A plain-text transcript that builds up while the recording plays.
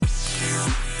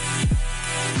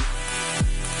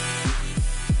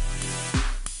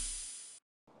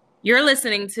You're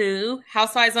listening to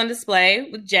Housewives on Display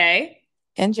with Jay.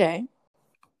 And Jay,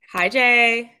 Hi,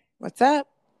 Jay. what's up?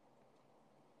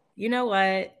 You know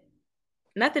what?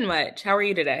 Nothing much. How are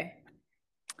you today?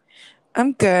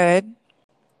 I'm good.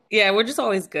 Yeah, we're just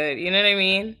always good. You know what I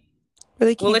mean?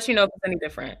 Really We'll can't, let you know if it's any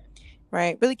different.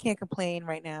 right? Really can't complain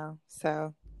right now.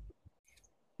 So,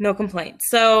 No complaints.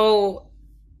 So,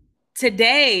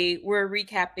 today we're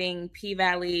recapping P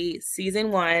Valley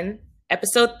Season 1,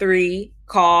 Episode 3,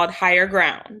 called Higher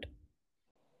Ground.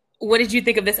 What did you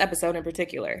think of this episode in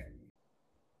particular?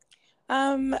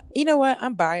 you know what?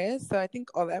 I'm biased, so I think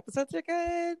all the episodes are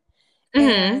good, Mm-hmm.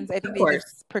 and I think Of they course.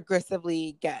 just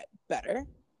progressively get better.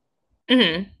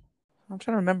 Mm-hmm. I'm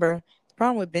trying to remember. The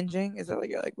problem with binging is that like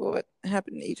you're like, well, what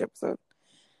happened in each episode?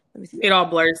 Let me see It that. all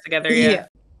blurs together, Yeah. yeah.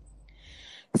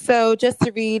 So, just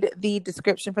to read the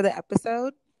description for the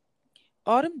episode,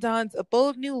 Autumn dons a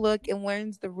bold new look and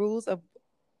learns the rules of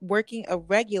working a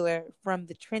regular from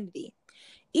the Trinity,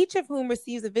 each of whom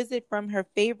receives a visit from her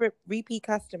favorite repeat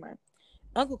customer.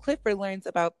 Uncle Clifford learns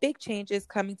about big changes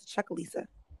coming to Chuckalisa.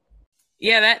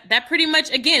 Yeah, that pretty much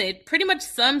again, it pretty much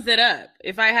sums it up,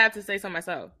 if I had to say so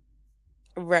myself.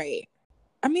 Right.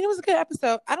 I mean, it was a good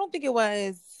episode. I don't think it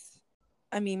was.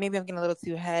 I mean, maybe I'm getting a little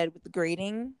too ahead with the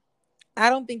grading. I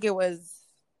don't think it was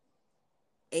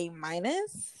a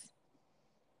minus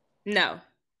No.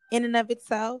 in and of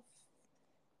itself.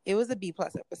 It was a B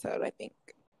plus episode, I think.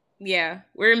 Yeah,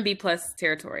 we're in B plus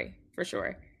territory for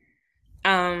sure.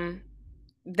 Um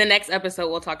the next episode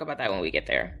we'll talk about that when we get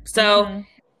there. So,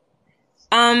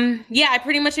 Mm-hmm. yeah, I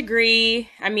pretty much agree.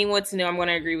 I mean, what's new? I'm going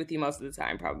to agree with you most of the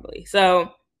time probably.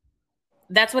 So,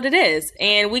 that's what it is.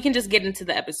 And we can just get into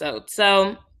the episode.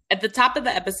 So, at the top of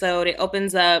the episode, it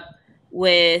opens up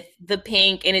with the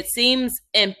pink and it seems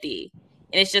empty.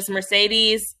 And it's just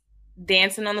Mercedes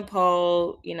dancing on the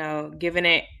pole, giving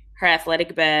it her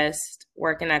athletic best,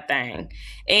 working that thing.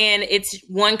 And it's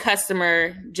one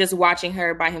customer just watching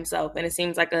her by himself. And it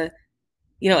seems like a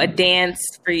dance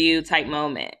for you type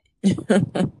moment.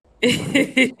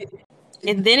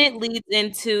 And then it leads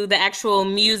into the actual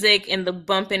music and the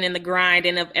bumping and the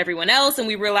grinding of everyone else. And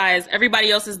we realize everybody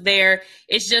else is there.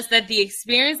 It's just that the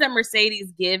experience that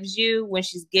Mercedes gives you when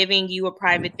she's giving you a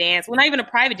private dance, well, not even a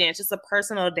private dance, just a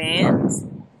personal dance,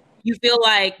 you feel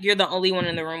like you're the only one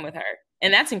in the room with her.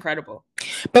 And that's incredible.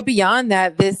 But beyond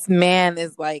that, this man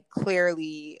is like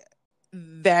clearly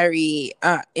very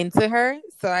into her.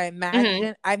 So I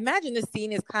imagine the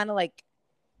scene is kind of like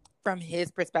from his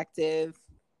perspective.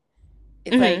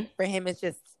 It's like for him it's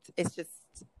just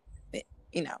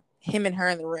him and her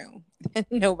in the room and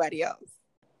nobody else.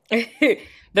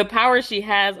 The power she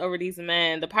has over these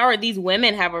men, the power these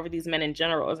women have over these men in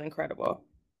general is incredible.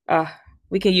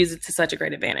 We can use it to such a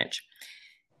great advantage.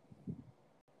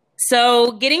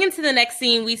 So, getting into the next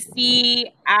scene, we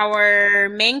see our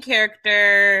main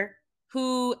character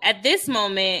who, at this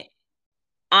moment,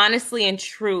 honestly and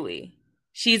truly,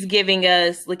 she's giving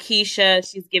us Lakeisha,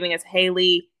 she's giving us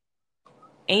Haley,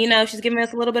 and she's giving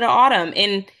us a little bit of Autumn.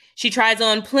 And she tries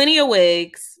on plenty of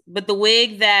wigs, but the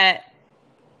wig that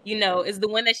is the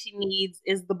one that she needs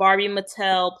is the Barbie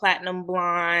Mattel Platinum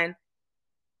Blonde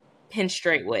pin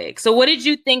straight wig. So what did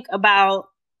you think about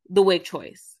the wig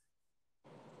choice?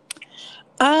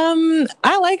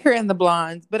 I like her in the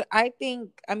blondes, but I think,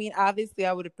 obviously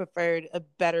I would have preferred a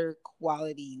better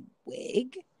quality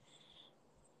wig.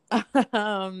 I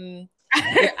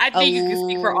think you can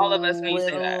speak for all of us when you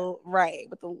say that. Right,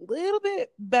 with a little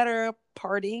bit better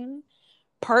part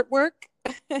work.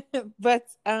 but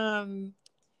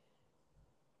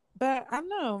but I don't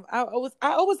know. I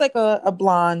always like a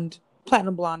blonde,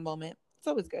 platinum blonde moment. It's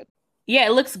always good. Yeah,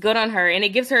 it looks good on her, and it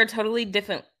gives her a totally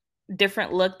different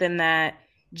look than that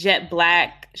jet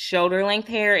black shoulder length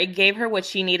hair. It gave her what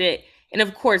she needed, and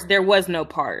of course, there was no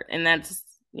part, and that's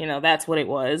what it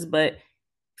was. But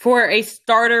for a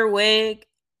starter wig,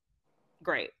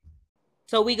 great.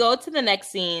 So we go to the next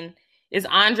scene. Is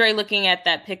Andre looking at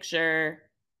that picture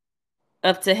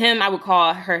of, to him, I would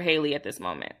call her Haley at this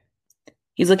moment.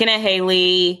 He's looking at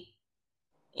Haley.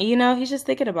 He's just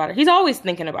thinking about her. He's always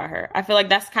thinking about her. I feel like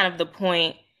that's kind of the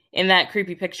point in that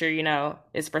creepy picture,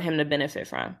 is for him to benefit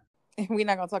from. We're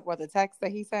not going to talk about the text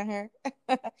that he sent her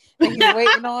that he's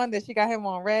waiting on, that she got him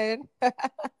on red.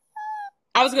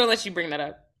 I was going to let you bring that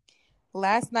up.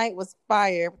 Last night was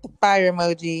fire with the fire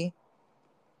emoji.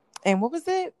 And what was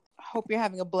it? Hope you're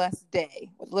having a blessed day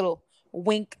with a little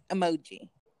wink emoji.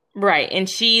 Right. And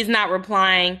she's not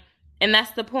replying. And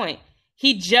that's the point.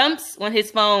 He jumps when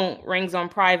his phone rings on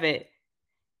private.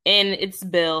 And it's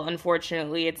Bill,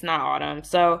 unfortunately. It's not Autumn.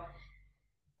 So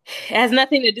it has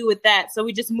nothing to do with that. So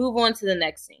we just move on to the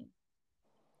next scene.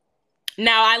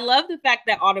 Now, I love the fact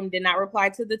that Autumn did not reply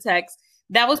to the text.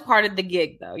 That was part of the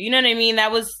gig, though. You know what I mean?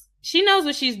 She knows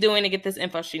what she's doing to get this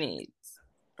info she needs.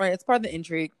 Right, it's part of the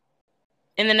intrigue.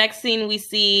 In the next scene, we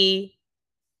see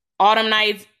Autumn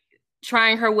Night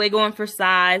trying her wig on for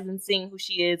size and seeing who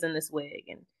she is in this wig.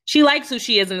 And she likes who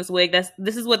she is in this wig.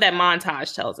 This is what that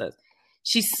montage tells us.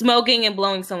 She's smoking and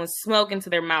blowing someone's smoke into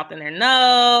their mouth and their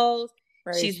nose.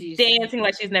 Right, she's dancing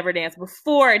like she's never danced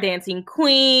before, a dancing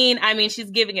queen. I mean, she's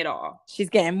giving it all.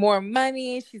 She's getting more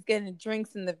money. She's getting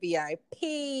drinks in the VIP.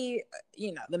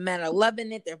 You know, the men are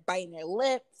loving it. They're biting their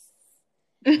lips.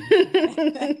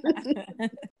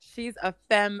 She's a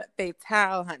femme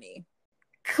fatale, honey.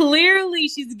 Clearly,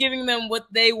 she's giving them what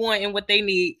they want and what they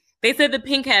need. They said the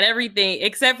pink had everything,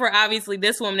 except for obviously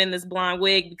this woman in this blonde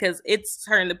wig, because it's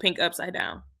turned the pink upside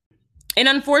down. And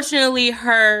unfortunately,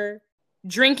 her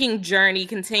drinking journey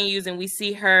continues, and we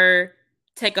see her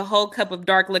take a whole cup of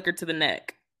dark liquor to the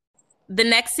neck. The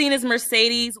next scene is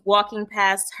Mercedes walking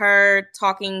past her,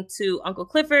 talking to Uncle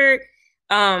Clifford,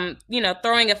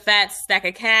 throwing a fat stack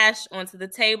of cash onto the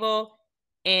table,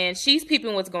 and she's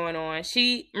peeping what's going on.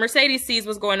 Mercedes sees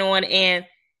what's going on, and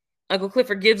Uncle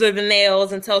Clifford gives her the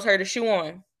nails and tells her to shoe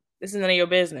on. This is none of your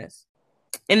business.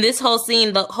 In this whole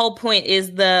scene, the whole point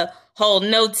is the whole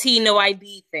no tea, no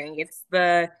ID thing. It's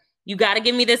you got to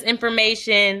give me this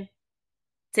information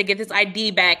to get this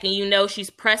ID back, and she's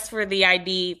pressed for the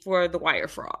ID for the wire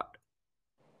fraud.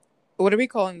 What are we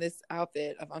calling this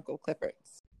outfit of Uncle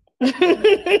Clifford's?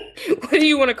 What do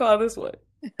you want to call this one?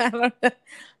 I don't know.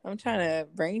 I'm trying to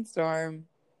brainstorm.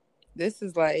 This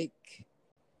is like...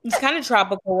 It's kind of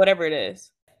tropical, whatever it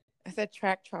is. I said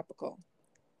track tropical.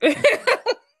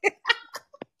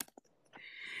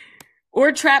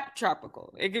 Or trap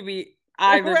tropical. It could be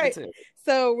either right. of the two.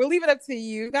 So we'll leave it up to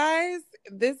you guys.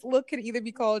 This look could either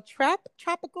be called trap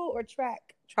tropical or track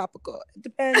tropical. It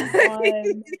depends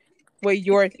on what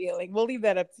you're feeling. We'll leave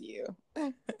that up to you.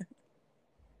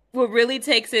 What really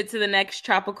takes it to the next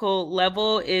tropical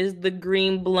level is the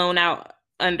green blown out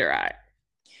under eye.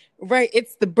 Right.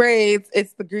 It's the braids.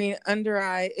 It's the green under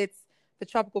eye. It's the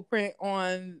tropical print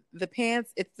on the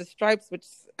pants. It's the stripes, which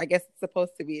I guess it's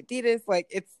supposed to be Adidas. Like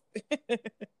it's...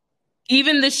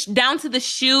 Even down to the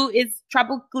shoe is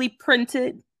tropically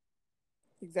printed.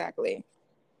 Exactly.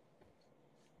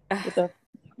 With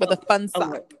a fun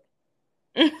sock.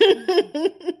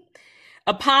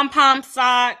 A pom-pom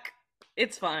sock.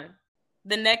 It's fun.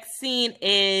 The next scene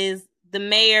is the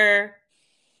mayor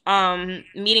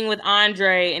meeting with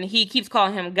Andre, and he keeps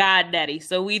calling him God Daddy.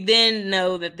 So we then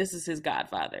know that this is his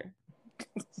godfather.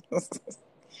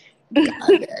 God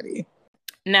Daddy.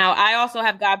 Now, I also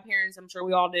have godparents. I'm sure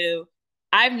we all do.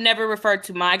 I've never referred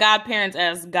to my godparents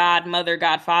as godmother,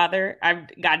 godfather. I've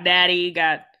got daddy,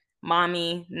 got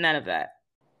mommy, none of that.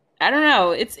 I don't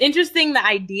know. It's interesting, the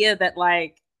idea that,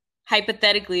 like,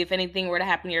 hypothetically, if anything were to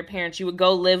happen to your parents, you would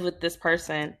go live with this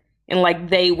person and, like,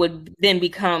 they would then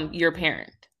become your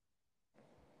parent.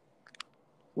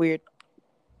 Weird.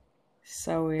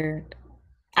 So weird.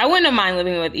 I wouldn't have mind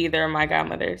living with either of my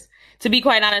godmothers. To be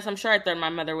quite honest, I'm sure I'd throw my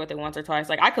mother with it once or twice.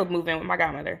 Like, I could move in with my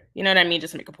godmother. You know what I mean?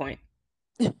 Just to make a point.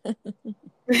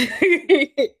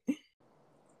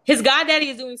 His goddaddy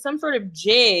is doing some sort of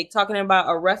jig talking about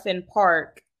a Ruffin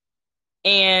Park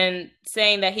and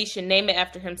saying that he should name it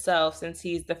after himself since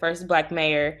he's the first Black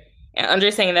mayor. And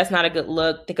Andre saying that's not a good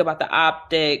look. Think about the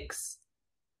optics.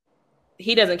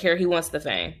 He doesn't care. He wants the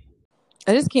fame.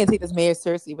 I just can't take this mayor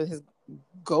seriously with his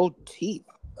gold teeth.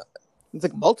 It's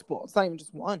like multiple. It's not even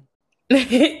just one.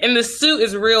 And the suit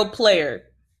is real player.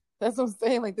 That's what I'm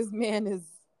saying. Like, this man is...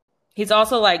 He's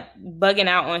also, like, bugging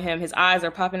out on him. His eyes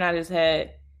are popping out of his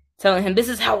head, telling him, this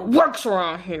is how it works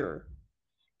around here.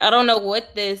 I don't know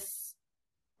what this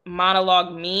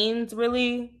monologue means,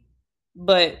 really,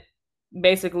 but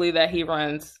basically that he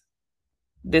runs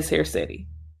this here city.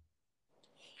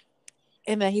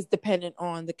 And that he's dependent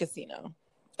on the casino.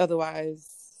 Otherwise,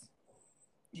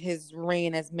 his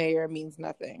reign as mayor means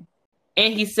nothing.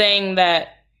 And he's saying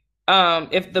that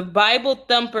if the Bible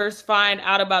thumpers find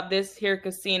out about this here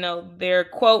casino, they're,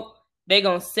 quote, they're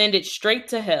going to send it straight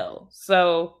to hell.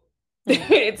 So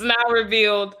it's now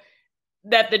revealed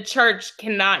that the church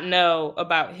cannot know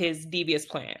about his devious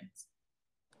plans.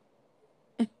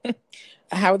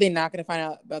 How are they not going to find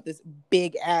out about this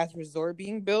big ass resort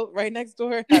being built right next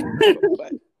door? I don't know,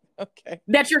 but okay.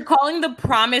 That you're calling the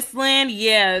promised land?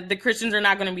 Yeah, the Christians are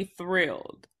not going to be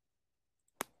thrilled.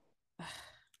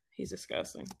 He's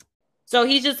disgusting. So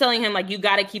he's just telling him, like, you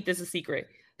got to keep this a secret.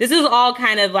 This is all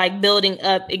kind of like building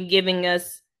up and giving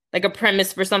us like a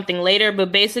premise for something later.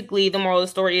 But basically, the moral of the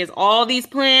story is all these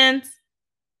plans,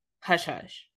 hush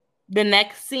hush. The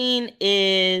next scene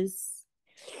is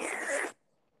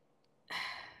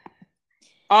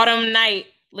Autumn Night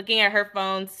looking at her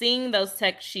phone, seeing those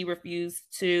texts she refused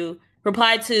to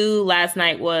reply to last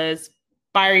night was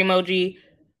fire emoji,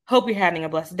 hope you're having a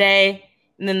blessed day,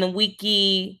 and then the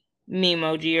wiki me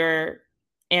emoji or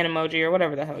an emoji or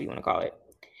whatever the hell you want to call it.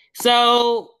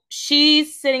 So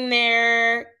she's sitting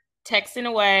there texting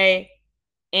away,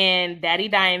 and Daddy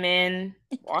Diamond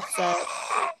walks up.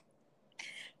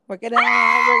 Work it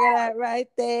out right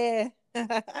there.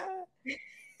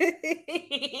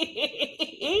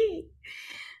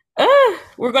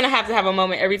 We're gonna have to have a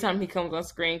moment every time he comes on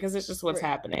screen because it's just what's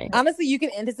happening. Honestly, you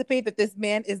can anticipate that this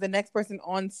man is the next person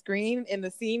on screen in the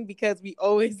scene because we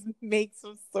always make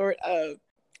some sort of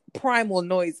primal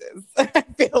noises. I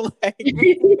feel like.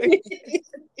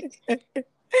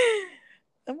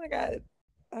 Oh my god.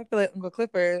 I feel like Uncle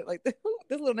Clifford, like this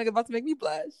little nigga about to make me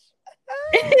blush.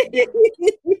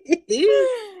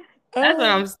 That's what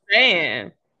I'm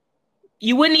saying.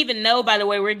 You wouldn't even know by the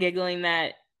way we're giggling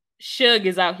that Suge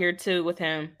is out here too with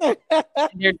him.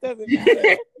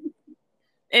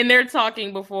 And they're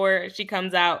talking before she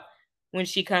comes out when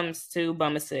she comes to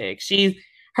bum a cig.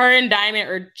 Her and Diamond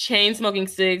are chain smoking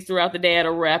cigs throughout the day at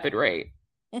a rapid rate.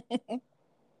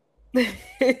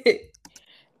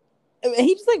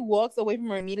 He just like walks away from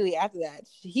her immediately after that.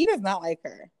 He does not like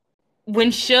her.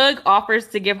 When Suge offers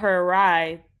to give her a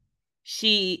ride,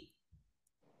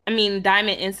 Diamond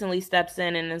instantly steps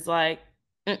in and is like,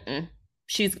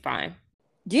 she's fine.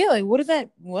 Yeah, like what is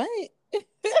that? What?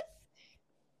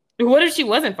 What if she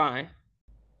wasn't fine?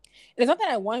 It's not that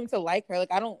I want him to like her.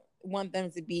 Like I don't want them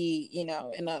to be, in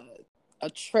a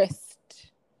tryst.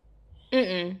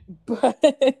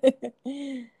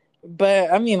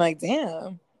 But I mean, like,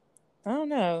 damn. I don't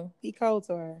know. He cold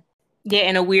to her. Yeah,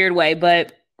 in a weird way,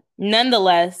 but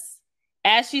nonetheless,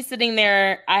 as she's sitting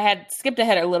there, I had skipped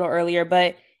ahead a little earlier,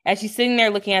 but as she's sitting there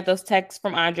looking at those texts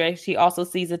from Andre, she also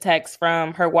sees a text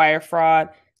from her wire fraud,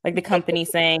 like the company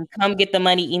saying, come get the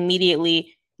money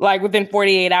immediately, like within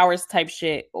 48 hours type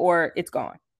shit, or it's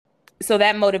gone. So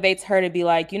that motivates her to be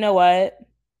like, you know what,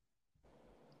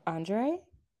 Andre,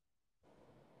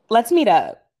 let's meet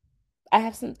up. I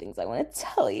have some things I want to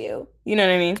tell you. You know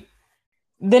what I mean?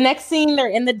 The next scene, they're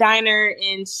in the diner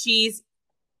and she's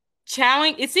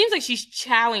chowing. It seems like she's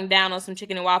chowing down on some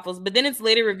chicken and waffles, but then it's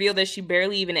later revealed that she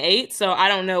barely even ate. So I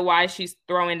don't know why she's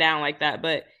throwing down like that,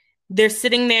 but they're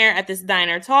sitting there at this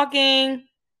diner talking,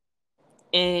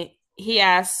 and he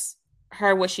asks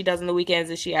her what she does on the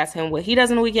weekends, and she asks him what he does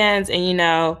on the weekends. And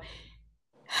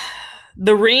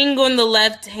the ring on the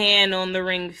left hand on the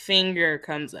ring finger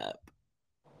comes up.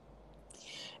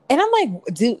 And I'm like,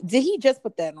 did he just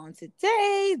put that on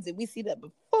today? Did we see that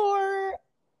before?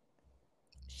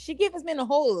 She gave this man a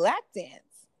whole lap dance.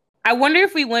 I wonder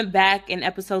if we went back in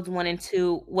episodes 1 and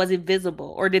 2, was it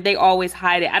visible or did they always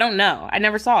hide it? I don't know. I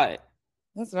never saw it.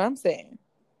 That's what I'm saying.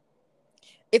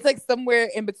 It's like somewhere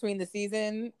in between the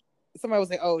season, somebody was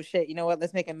like, oh shit, you know what?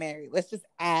 Let's make him married. Let's just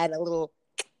add a little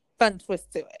fun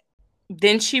twist to it.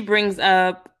 Then she brings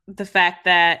up the fact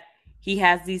that he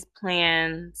has these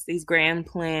plans, these grand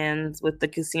plans with the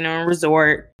casino and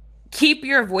resort. Keep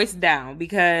your voice down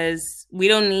because we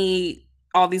don't need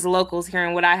all these locals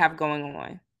hearing what I have going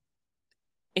on.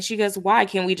 And she goes, why?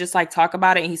 Can't we just talk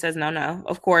about it? And he says, no,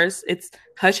 of course. It's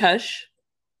hush, hush.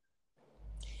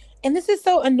 And this is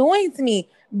so annoying to me.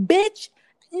 Bitch,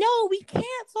 no, we can't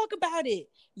talk about it.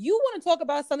 You want to talk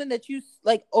about something that you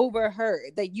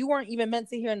overheard, that you weren't even meant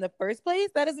to hear in the first place?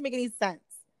 That doesn't make any sense.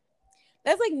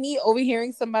 That's like me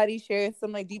overhearing somebody share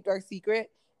some deep dark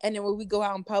secret, and then when we go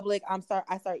out in public, I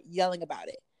start yelling about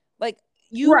it. Like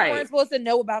you weren't supposed to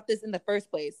know about this in the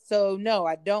first place. So no,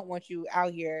 I don't want you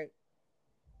out here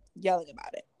yelling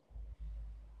about it.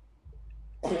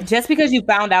 Just because you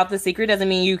found out the secret doesn't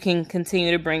mean you can continue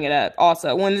to bring it up.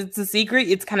 Also, when it's a secret,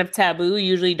 it's kind of taboo.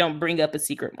 You usually don't bring up a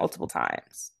secret multiple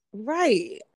times.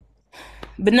 Right.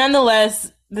 But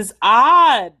nonetheless, this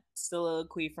odd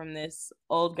soliloquy from this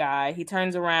old guy, he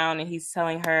turns around and he's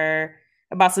telling her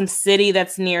about some city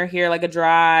that's near here, like a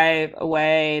drive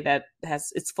away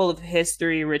it's full of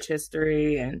history, rich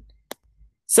history, and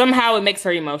somehow it makes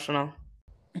her emotional.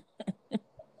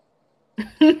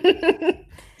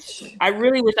 I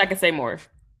really wish I could say more.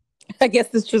 I guess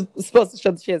this was supposed to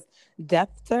show that she has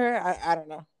depth to her. I don't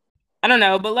know. I don't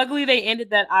know, but luckily they ended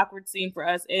that awkward scene for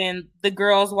us, and the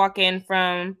girls walk in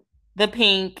from the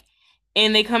Pink,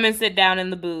 and they come and sit down in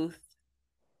the booth.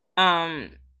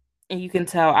 And you can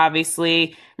tell,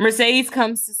 obviously, Mercedes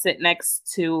comes to sit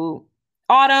next to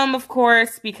Autumn, of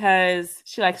course, because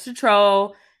she likes to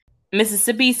troll.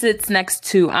 Mississippi sits next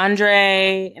to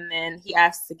Andre, and then he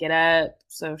asks to get up.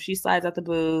 So she slides out the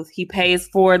booth. He pays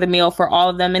for the meal for all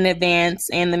of them in advance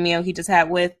and the meal he just had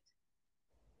with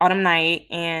Autumn Night,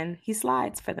 and he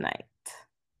slides for the night.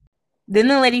 Then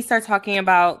the ladies start talking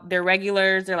about their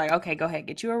regulars. They're like, okay, go ahead,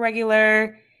 get you a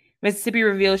regular. Mississippi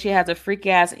reveals she has a freak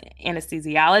ass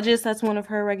anesthesiologist that's one of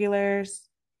her regulars.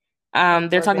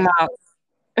 They're talking about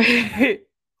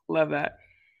love that.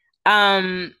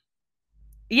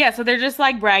 Yeah, so they're just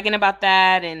like bragging about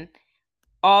that and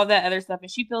all that other stuff. And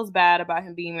she feels bad about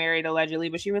him being married allegedly,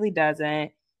 but she really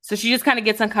doesn't. So she just kind of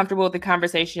gets uncomfortable with the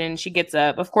conversation. She gets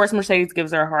up. Of course, Mercedes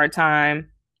gives her a hard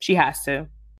time. She has to.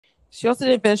 She also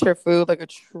didn't finish her food like a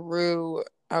true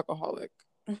alcoholic.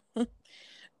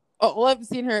 All I've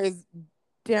seen her is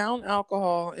down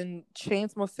alcohol and chain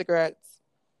smoke cigarettes.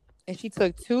 And she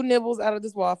took 2 nibbles out of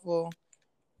this waffle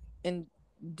and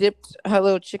dipped her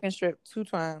little chicken strip 2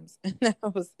 times. And that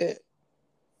was it.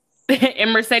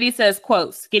 And Mercedes says,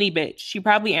 quote, skinny bitch. She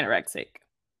probably anorexic.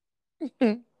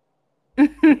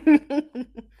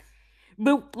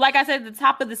 But like I said, at the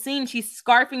top of the scene, she's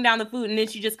scarfing down the food and then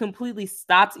she just completely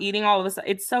stops eating all of a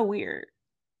sudden. It's so weird.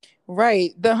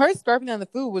 Right. Her scarfing down the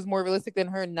food was more realistic than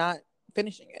her not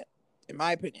finishing it, in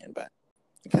my opinion. But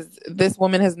because this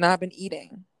woman has not been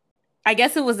eating. I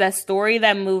guess it was that story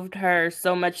that moved her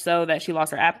so much so that she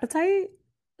lost her appetite.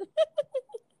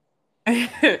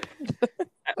 Okay.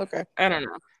 I don't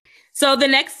know. So the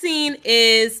next scene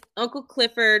is Uncle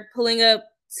Clifford pulling up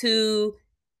to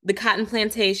the cotton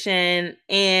plantation,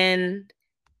 and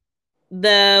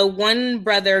the one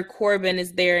brother, Corbin,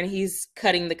 is there and he's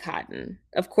cutting the cotton.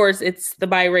 Of course, it's the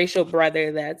biracial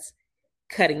brother that's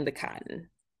cutting the cotton.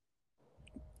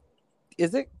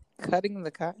 Is it cutting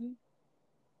the cotton?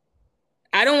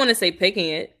 I don't want to say picking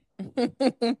it.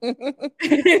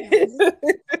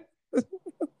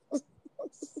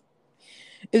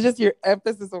 It's just your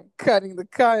emphasis on cutting the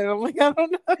cotton. I'm like, I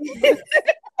don't know.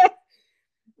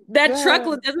 That truck,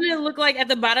 doesn't it look like at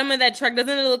the bottom of that truck,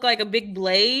 doesn't it look like a big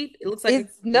blade? It looks like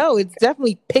it's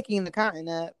definitely picking the cotton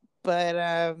up,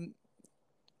 but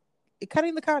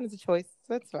cutting the cotton is a choice,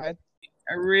 so that's fine.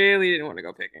 I really didn't want to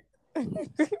go picking.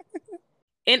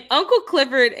 And Uncle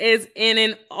Clifford is in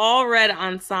an all red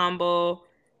ensemble.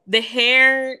 The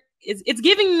hair it's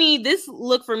giving me, this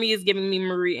look for me is giving me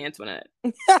Marie Antoinette.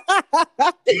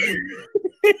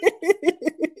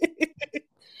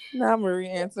 Not Marie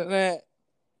Antoinette.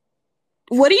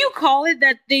 What do you call it?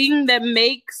 That thing that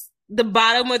makes the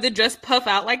bottom of the dress puff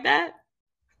out like that?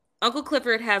 Uncle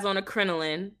Clifford has on a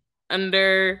crinoline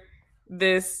under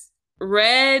this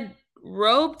red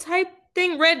robe type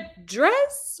thing, red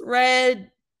dress,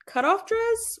 red cutoff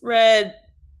dress, red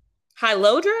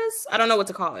high-low dress. I don't know what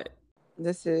to call it.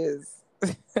 This is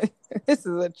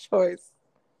a choice.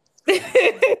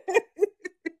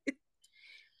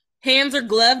 Hands are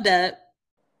gloved up.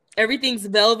 Everything's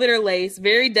velvet or lace,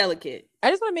 very delicate. I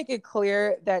just want to make it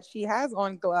clear that she has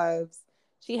on gloves.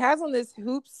 She has on this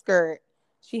hoop skirt.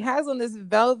 She has on this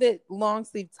velvet long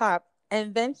sleeve top.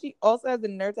 And then she also has the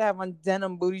nerve to have on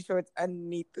denim booty shorts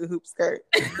underneath the hoop skirt.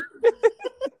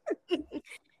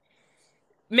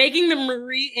 Making the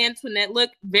Marie Antoinette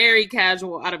look very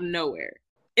casual out of nowhere.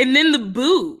 And then the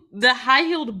boot, the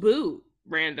high-heeled boot,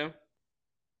 random.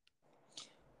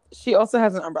 She also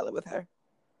has an umbrella with her.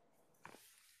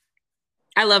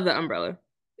 I love the umbrella.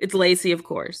 It's lacy, of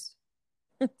course.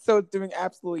 So it's doing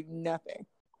absolutely nothing.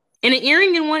 And an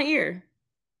earring in one ear.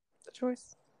 The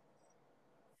choice.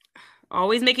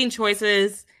 Always making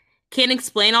choices. Can't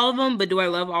explain all of them, but do I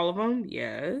love all of them?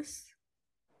 Yes.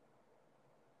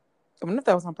 I wonder if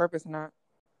that was on purpose or not.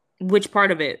 Which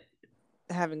part of it?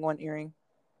 Having one earring.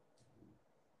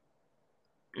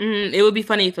 It would be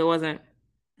funny if it wasn't.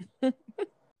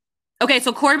 Okay,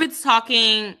 so Corbin's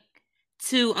talking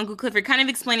to Uncle Clifford, kind of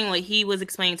explaining what he was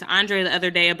explaining to Andre the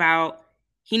other day about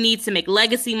he needs to make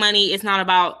legacy money. It's not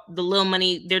about the little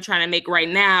money they're trying to make right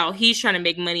now. He's trying to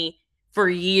make money for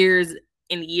years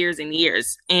and years and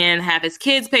years and have his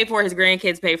kids pay for, his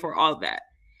grandkids pay for, all of that.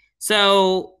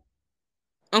 So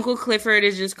Uncle Clifford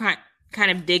is just kind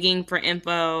of digging for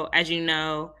info. As you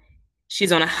know,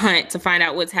 she's on a hunt to find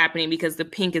out what's happening because the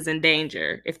pink is in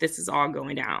danger if this is all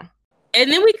going down.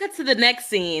 And then we cut to the next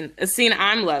scene, a scene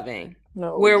I'm loving,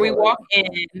 where we walk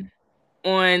in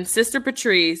on Sister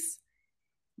Patrice,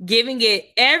 giving it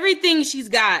everything she's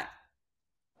got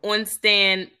on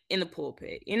stand in the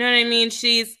pulpit. You know what I mean?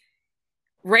 She's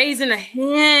raising a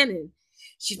hand and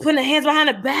she's putting her hands behind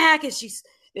her back and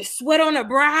there's sweat on her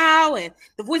brow and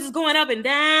the voice is going up and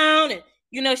down and,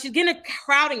 you know, she's getting a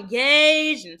crowd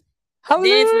engaged. And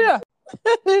hallelujah!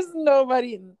 There's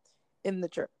nobody in the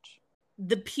church.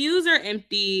 the pews are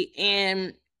empty,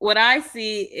 and what I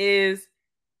see is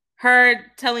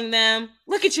her telling them,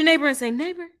 look at your neighbor and say,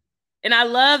 neighbor. And I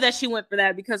love that she went for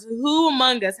that, because who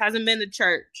among us hasn't been to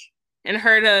church and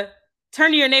heard to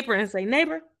turn to your neighbor and say,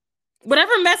 neighbor?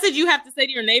 Whatever message you have to say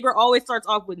to your neighbor always starts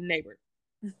off with neighbor.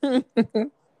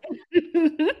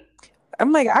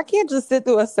 I'm like, I can't just sit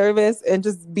through a service and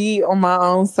just be on my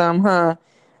own huh?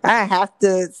 I have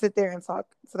to sit there and talk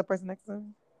to the person next to me.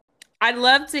 I'd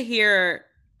love to hear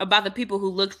about the people who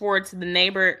look forward to the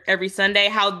neighbor every Sunday,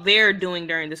 how they're doing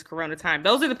during this Corona time.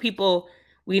 Those are the people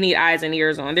we need eyes and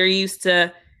ears on. They're used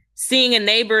to seeing a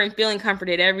neighbor and feeling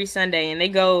comforted every Sunday, and they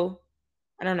go,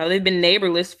 I don't know, they've been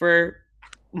neighborless for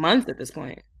months at this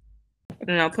point. I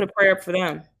don't know, put a prayer up for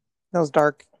them. That was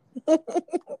dark.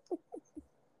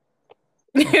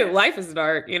 Life is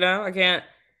dark, you know? I can't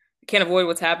avoid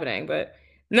what's happening, but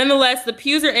nonetheless, the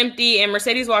pews are empty, and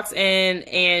Mercedes walks in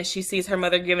and she sees her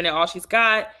mother giving it all she's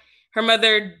got. Her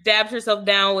mother dabs herself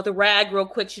down with a rag real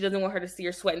quick. She doesn't want her to see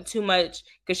her sweating too much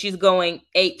because she's going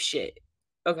ape shit.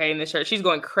 Okay, in the church. She's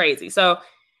going crazy. So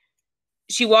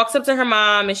she walks up to her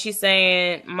mom and she's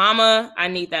saying, Mama, I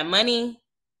need that money.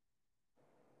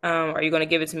 Are you going to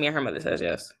give it to me? And her mother says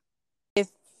yes. If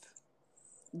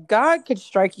God could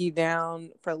strike you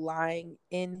down for lying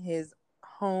in his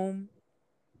home,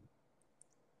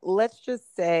 let's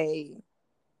just say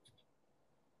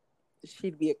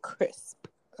she'd be a crisp,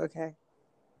 okay?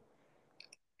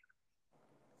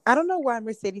 I don't know why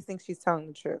Mercedes thinks she's telling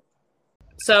the truth.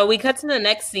 So we cut to the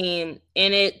next scene,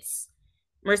 and it's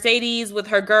Mercedes with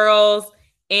her girls,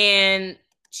 and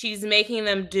she's making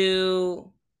them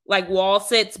do like wall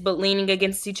sits, but leaning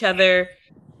against each other.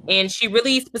 And she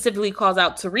really specifically calls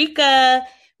out Tarika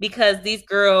because these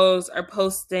girls are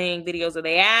posting videos of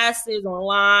their asses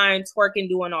online, twerking,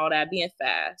 doing all that, being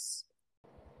fast.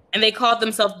 And they called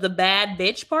themselves the Bad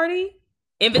Bitch Party.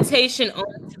 Invitation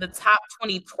only to the top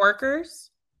 20 twerkers.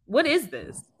 What is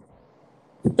this?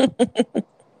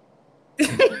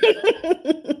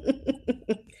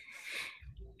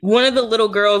 One of the little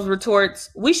girls retorts,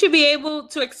 we should be able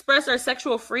to express our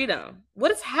sexual freedom.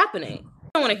 What is happening?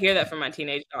 I don't want to hear that from my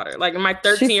teenage daughter. Like my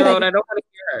 13-year-old, I don't want to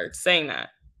hear her saying that.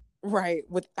 Right.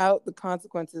 Without the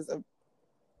consequences of,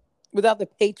 without the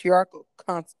patriarchal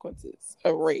consequences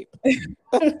of rape.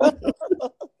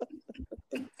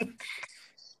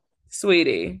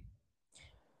 Sweetie,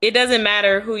 it doesn't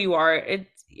matter who you are.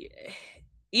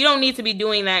 You don't need to be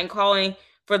doing that and calling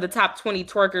for the top 20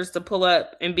 twerkers to pull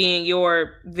up and be in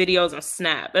your videos on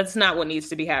Snap. That's not what needs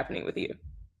to be happening with you.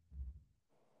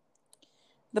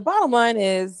 The bottom line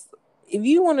is, if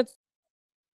you want to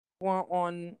want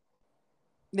on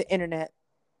the internet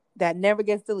that never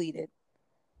gets deleted,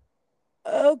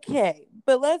 okay,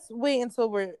 but let's wait until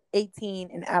we're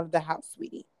 18 and out of the house,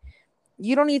 sweetie.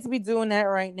 You don't need to be doing that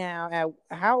right now. At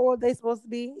how old are they supposed to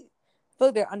be? I feel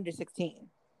like they're under 16.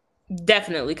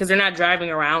 Definitely, because they're not driving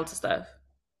around to stuff.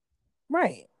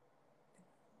 Right.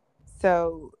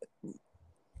 So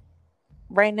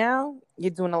right now,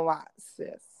 you're doing a lot,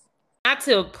 sis. Not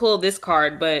to pull this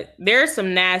card, but there's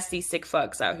some nasty sick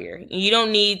fucks out here. You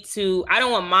don't need to. I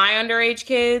don't want my underage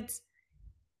kids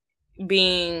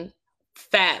being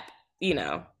fat,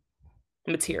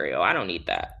 material. I don't need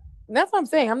that. That's what I'm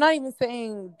saying. I'm not even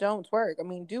saying don't twerk. I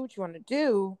mean, do what you want to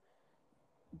do.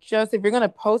 Just if you're going to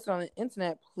post it on the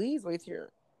internet, please wait till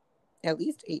you're at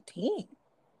least 18.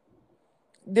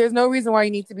 There's no reason why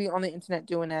you need to be on the internet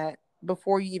doing that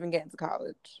before you even get into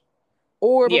college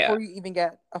or before you even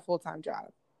get a full-time job.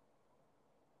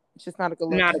 It's just not a good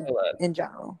look, in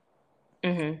general.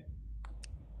 Mm-hmm.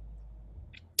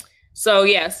 So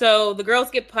the girls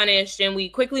get punished, and we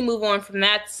quickly move on from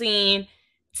that scene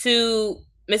to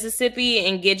Mississippi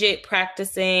and Gidget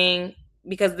practicing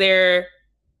because they're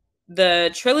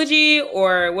the trilogy,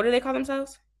 or what do they call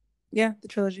themselves? Yeah, the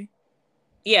trilogy.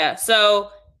 Yeah, so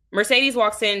Mercedes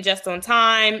walks in just on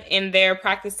time, and they're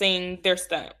practicing their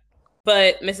stunt.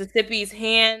 But Mississippi's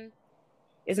hand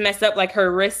is messed up, like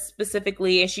her wrist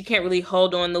specifically, and she can't really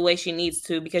hold on the way she needs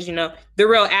to because, they're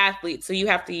real athletes, so you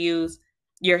have to use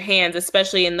your hands,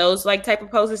 especially in those type of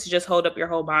poses, to just hold up your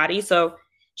whole body. So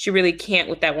she really can't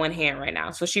with that one hand right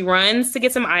now. So she runs to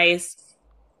get some ice,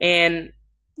 and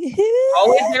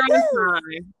always there on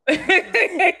time.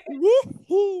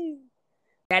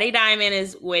 Daddy Diamond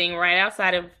is waiting right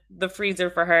outside of the freezer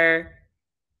for her.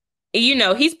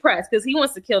 He's pressed because he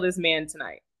wants to kill this man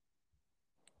tonight.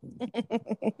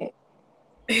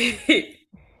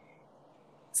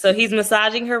 So he's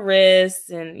massaging her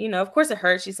wrist, and of course it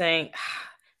hurts. She's saying,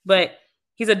 but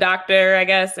he's a doctor, I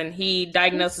guess, and he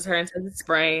diagnoses her and says it's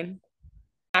sprain.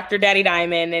 Dr. Daddy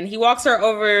Diamond, and he walks her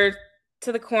over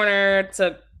to the corner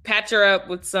to patch her up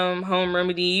with some home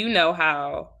remedy. You know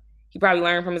how he probably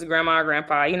learned from his grandma or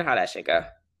grandpa. You know how that shit go.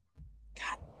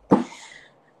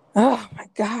 Oh my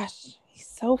gosh, he's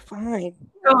so fine.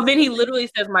 So then he literally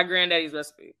says, "My granddaddy's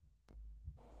recipe,"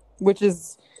 which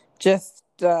is just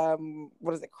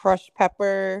what is it? Crushed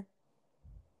pepper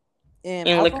and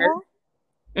alcohol.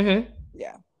 Liquor.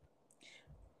 Yeah.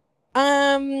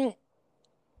 I've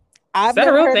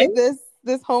never heard of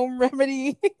this home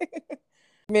remedy.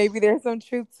 Maybe there's some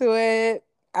truth to it.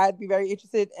 I'd be very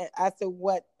interested as to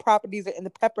what properties are in the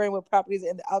pepper and what properties are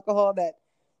in the alcohol that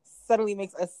suddenly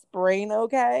makes a sprain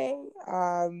okay.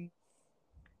 I'll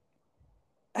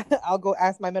go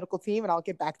ask my medical team and I'll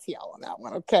get back to y'all on that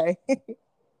one, okay?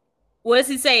 What does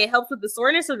he say? It helps with the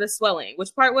soreness or the swelling?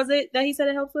 Which part was it that he said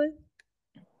it helps with?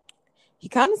 He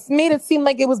kind of made it seem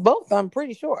like it was both, I'm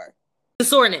pretty sure. The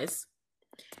soreness.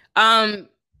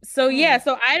 So yeah,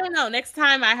 so I don't know. Next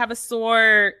time I have a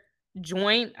sore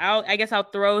joint, I guess I'll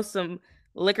throw some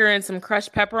liquor and some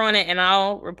crushed pepper on it and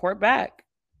I'll report back.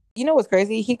 You know what's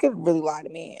crazy? He could really lie to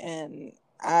me and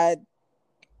I'd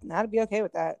be okay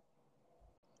with that.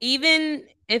 Even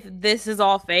if this is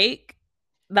all fake,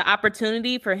 the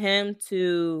opportunity for him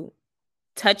to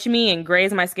touch me and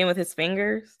graze my skin with his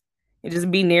fingers and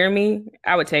just be near me,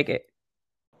 I would take it.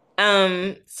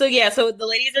 So yeah, so the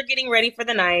ladies are getting ready for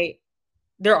the night.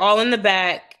 They're all in the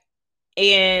back,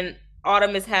 and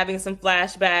Autumn is having some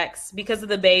flashbacks because of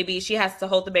the baby. She has to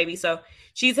hold the baby, so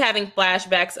she's having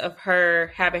flashbacks of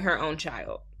her having her own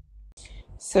child.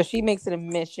 So she makes it a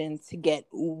mission to get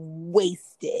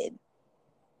wasted.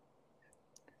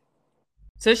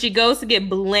 So she goes to get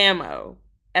blammo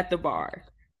at the bar.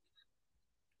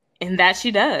 And that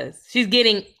she does. She's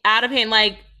getting out of hand.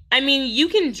 Like, I mean, you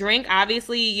can drink.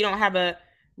 Obviously, you don't have a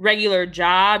regular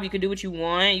job. You can do what you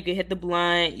want. You can hit the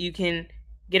blunt. You can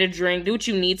get a drink. Do what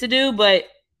you need to do. But,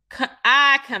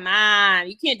 come on.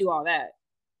 You can't do all that.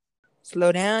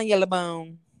 Slow down, yellow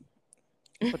bone.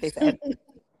 That's what they said.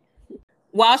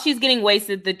 While she's getting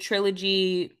wasted, the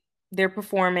trilogy, they're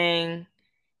performing.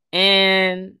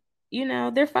 And, you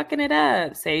know, they're fucking it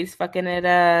up. Sadie's fucking it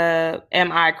up.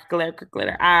 M.I. quick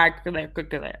letter. I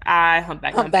quick letter. I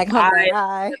humpback.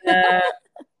 I.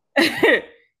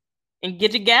 And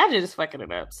Get Your Gadget is fucking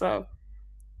it up. So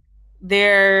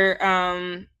they're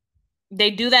they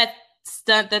do that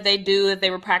stunt that they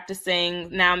were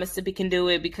practicing. Now Mississippi can do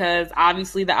it because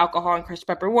obviously the alcohol and crushed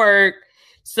pepper work.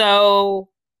 So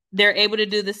they're able to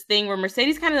do this thing where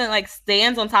Mercedes kind of like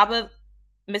stands on top of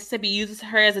Mississippi, uses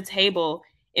her as a table,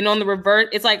 and on the reverse,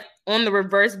 it's like on the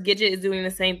reverse, Gidget is doing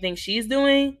the same thing she's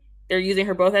doing. They're using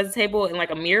her both as a table in like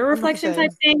a mirror reflection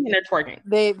type thing, and they're twerking.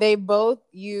 They both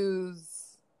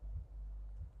use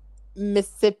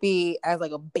Mississippi as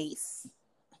like a base.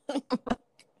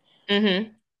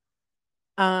 Mm-hmm.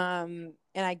 And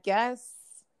I guess,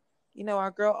 you know,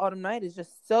 our girl Autumn Night is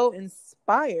just so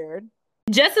inspired.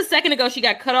 Just a second ago, she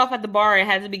got cut off at the bar and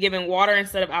had to be given water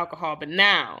instead of alcohol, but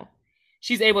now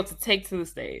she's able to take to the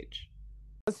stage.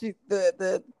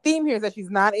 The theme here is that she's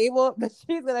not able, but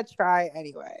she's gonna try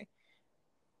anyway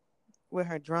with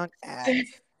her drunk ass.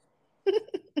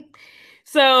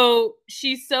 So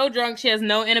she's so drunk, she has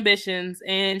no inhibitions,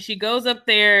 and she goes up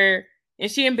there and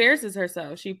she embarrasses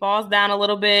herself. She falls down a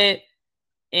little bit,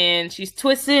 and she's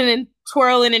twisting and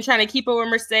twirling and trying to keep up with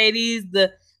Mercedes.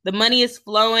 The money is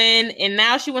flowing, and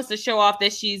now she wants to show off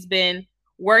that she's been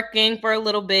working for a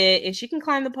little bit, and she can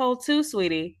climb the pole too,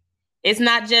 sweetie. It's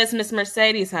not just Miss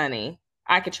Mercedes, honey.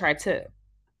 I could try too.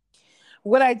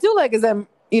 What I do like is that,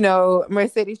 you know,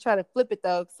 Mercedes tried to flip it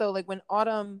though. So like when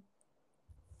Autumn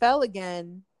fell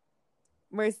again,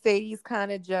 Mercedes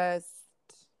kind of just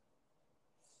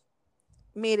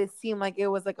made it seem like it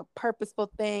was like a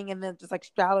purposeful thing and then just like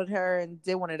straddled her and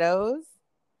did one of those.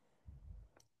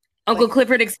 Uncle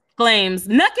Clifford exclaims,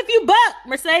 "Nuck if you buck,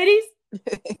 Mercedes."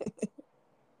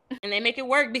 And they make it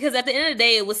work because at the end of the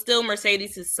day, it was still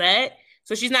Mercedes' set.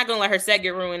 So she's not going to let her set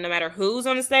get ruined no matter who's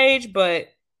on the stage. But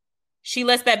she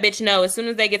lets that bitch know as soon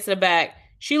as they get to the back,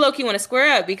 she low-key want to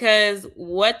square up because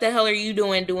what the hell are you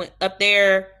doing up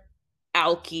there,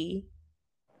 Alki?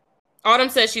 Autumn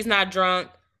says she's not drunk.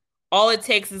 All it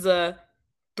takes is a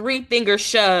 3-finger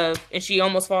shove and she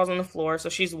almost falls on the floor. So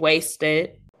she's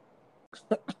wasted.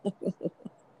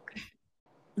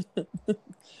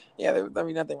 Yeah, I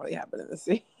mean, nothing really happened in the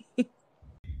scene.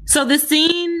 So the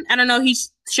scene, I don't know,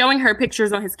 he's showing her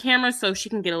pictures on his camera so she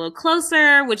can get a little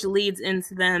closer, which leads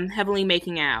into them heavily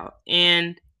making out.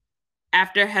 And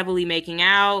after heavily making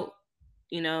out,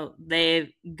 you know,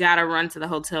 they've got to run to the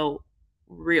hotel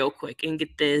real quick and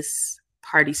get this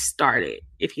party started,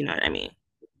 if you know what I mean.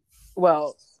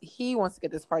 Well, he wants to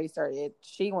get this party started.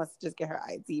 She wants to just get her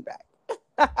ID back.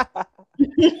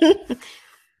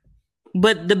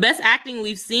 But the best acting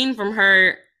we've seen from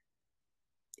her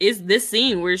is this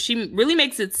scene where she really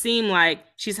makes it seem like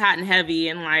she's hot and heavy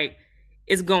and like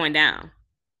it's going down.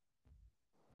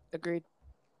 Agreed.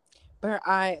 But her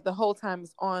eye the whole time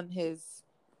is on his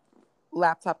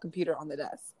laptop computer on the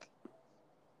desk.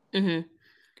 Mm-hmm.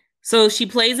 So she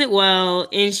plays it well,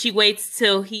 and she waits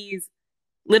till he's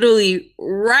literally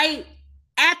right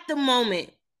at the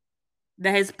moment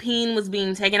that his peen was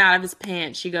being taken out of his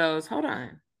pants. She goes, "Hold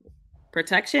on,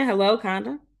 protection, hello,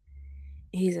 condom."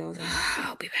 He goes,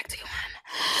 "I'll be back to you."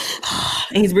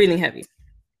 And he's breathing heavy.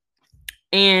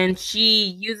 And she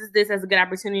uses this as a good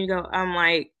opportunity to go, I'm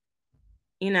like,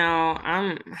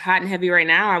 I'm hot and heavy right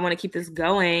now. I want to keep this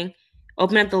going.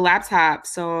 Open up the laptop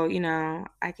so,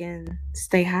 I can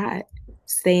stay hot,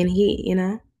 stay in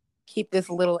heat, Keep this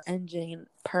little engine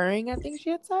purring, I think she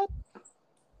had said.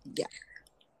 Yeah.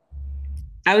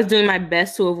 I was doing my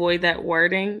best to avoid that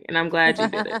wording, and I'm glad you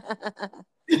did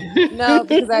it. No,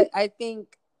 because I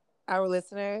think our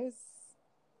listeners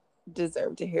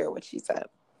deserve to hear what she said.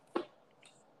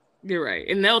 You're right.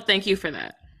 And they'll thank you for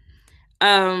that.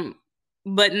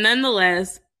 But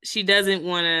nonetheless, she doesn't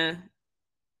want to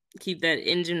keep that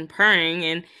engine purring,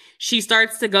 and she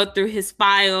starts to go through his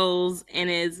files and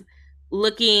is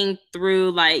looking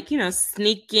through, like,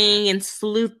 sneaking and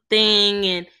sleuthing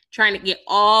and trying to get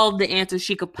all the answers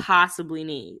she could possibly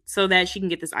need so that she can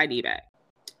get this ID back.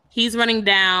 He's running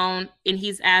down and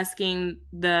he's asking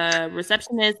the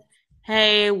receptionist,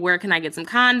 hey, where can I get some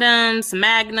condoms, some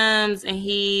magnums? And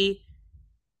he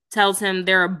tells him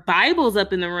there are Bibles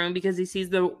up in the room because he sees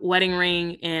the wedding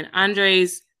ring, and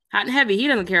Andre's hot and heavy. He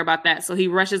doesn't care about that. So he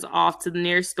rushes off to the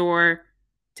nearest store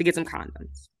to get some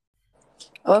condoms.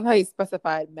 I love how you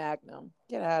specified Magnum.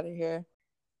 Get out of here.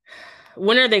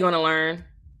 When are they going to learn?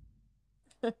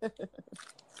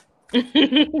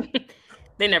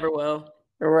 They never will.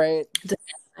 Right.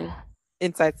 Disgusting.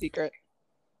 Inside secret.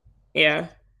 Yeah,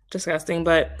 disgusting.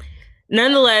 But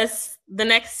nonetheless, the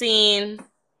next scene,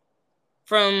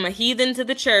 from a heathen to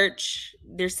the church,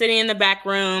 they're sitting in the back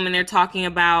room and they're talking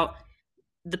about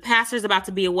the pastor's about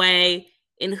to be away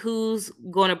and who's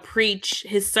going to preach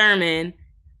his sermon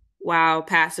while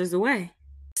pastor's away.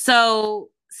 So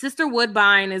Sister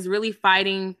Woodbine is really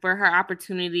fighting for her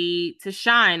opportunity to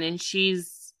shine, and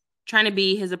she's trying to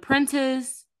be his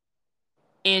apprentice,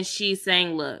 and she's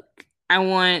saying, look, I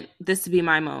want this to be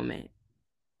my moment.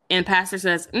 And pastor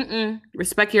says,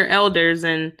 respect your elders,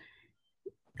 and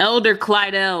Elder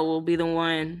Clydell will be the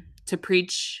one to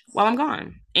preach while I'm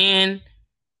gone. And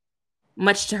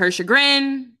much to her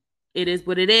chagrin, it is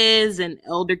what it is, and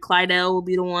Elder Clydell will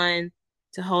be the one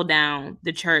to hold down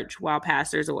the church while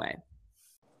pastor's away.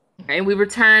 And we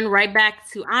return right back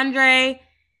to Andre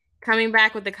coming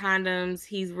back with the condoms.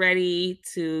 He's ready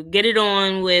to get it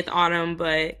on with Autumn,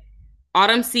 but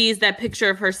Autumn sees that picture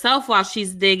of herself while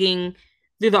she's digging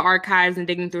through the archives and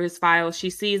digging through his files. She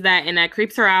sees that, and that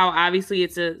creeps her out. Obviously,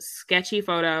 it's a sketchy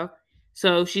photo.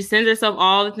 So she sends herself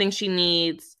all the things she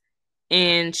needs,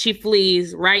 and she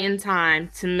flees right in time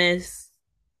to miss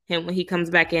him when he comes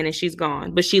back in, and she's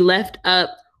gone. But she left up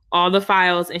all the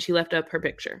files, and she left up her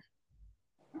picture.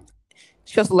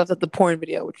 She also left up the porn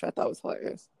video, which I thought was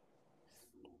hilarious.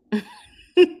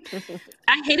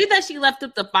 I hated that she left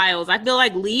up the files. I feel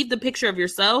like leave the picture of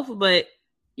yourself, but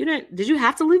you didn't. Did you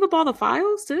have to leave up all the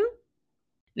files too?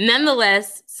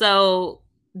 Nonetheless, so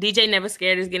DJ Never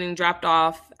Scared is getting dropped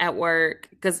off at work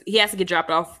because he has to get dropped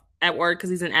off at work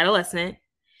because he's an adolescent.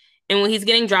 And when he's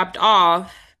getting dropped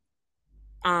off,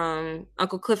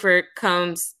 Uncle Clifford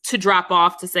comes to drop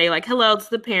off to say, like, hello to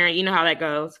the parent. You know how that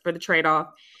goes for the trade-off.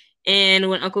 And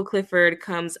when Uncle Clifford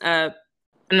comes up,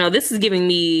 no, this is giving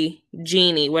me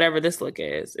Genie, whatever this look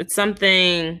is. It's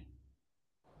something.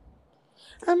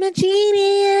 I'm a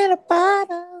genie in a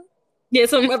bottle. Yeah,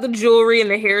 something about the jewelry and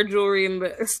the hair jewelry and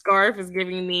the scarf is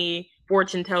giving me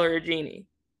fortune teller or genie.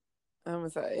 I'm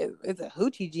sorry, it's a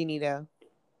hoochie genie though.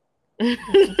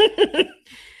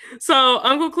 So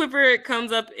Uncle Clifford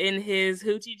comes up in his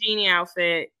hoochie genie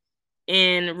outfit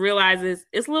and realizes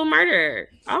it's Lil Murder.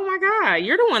 Oh my God,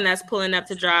 you're the one that's pulling up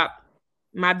to drop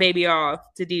my baby off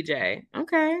to DJ.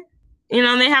 Okay.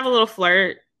 And they have a little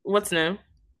flirt. What's new?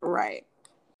 Right.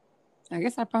 I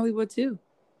guess I probably would too.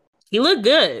 You look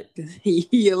good.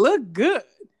 You look good.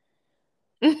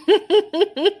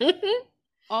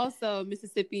 Also,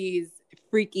 Mississippi's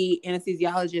freaky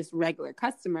anesthesiologist regular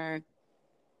customer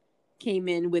came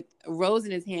in with a rose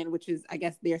in his hand, which is, I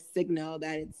guess, their signal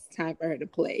that it's time for her to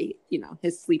play,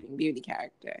 his Sleeping Beauty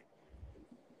character.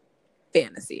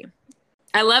 Fantasy.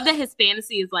 I love that his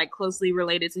fantasy is like closely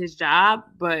related to his job,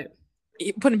 but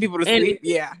putting people to sleep.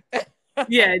 Yeah.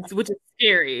 Yeah, which is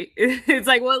scary. It's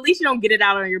like, well, at least you don't get it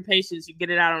out on your patients. You get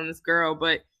it out on this girl,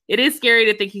 but it is scary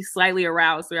to think he's slightly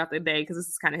aroused throughout the day because this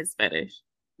is kind of his fetish.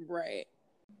 Right.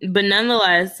 But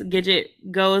nonetheless, Gidget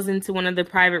goes into one of the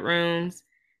private rooms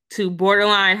to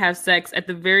borderline have sex, at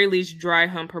the very least dry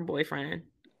hump her boyfriend.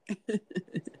 And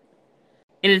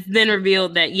it's then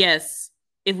revealed that, yes,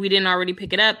 if we didn't already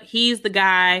pick it up, he's the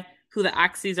guy who the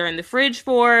oxys are in the fridge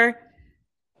for.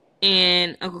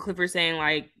 And Uncle Clifford saying,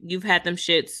 like, you've had them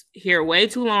shits here way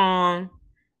too long.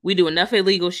 We do enough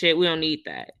illegal shit. We don't need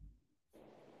that.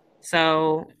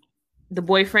 So the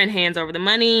boyfriend hands over the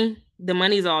money. The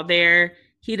money's all there.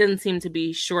 He doesn't seem to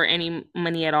be short any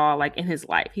money at all, like, in his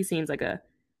life. He seems like a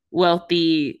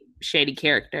wealthy, shady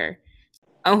character.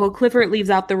 Uncle Clifford leaves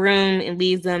out the room and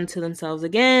leaves them to themselves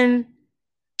again.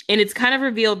 And it's kind of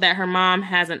revealed that her mom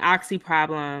has an oxy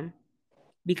problem,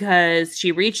 because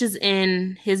she reaches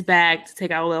in his bag to take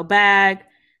out a little bag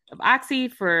of oxy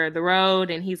for the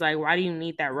road. And he's like, why do you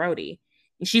need that roadie?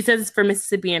 And she says it's for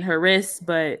Mississippi and her wrist.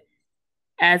 But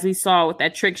as we saw with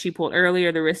that trick she pulled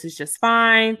earlier, the wrist is just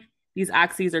fine. These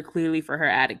oxys are clearly for her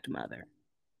addict mother.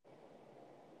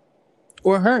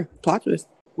 Or her. Plot twist.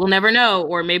 We'll never know,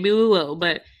 or maybe we will.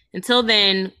 But until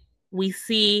then, we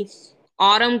see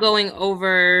Autumn going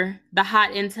over the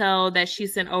hot intel that she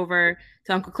sent over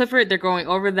to Uncle Clifford. They're going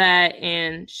over that,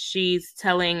 and she's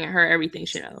telling her everything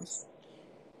she knows.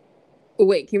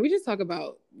 Wait, can we just talk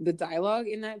about the dialogue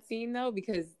in that scene, though?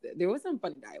 Because there was some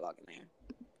funny dialogue in there.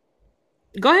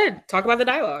 Go ahead. Talk about the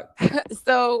dialogue.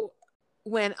 So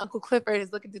when Uncle Clifford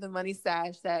is looking through the money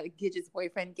stash that Gidget's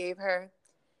boyfriend gave her,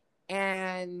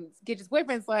 and Gidget's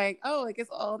boyfriend's like, oh, like, it's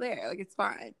all there. Like, it's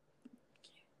fine.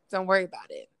 Don't worry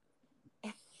about it.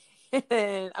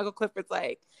 And Uncle Clifford's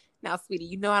like, now, sweetie,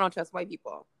 you know I don't trust white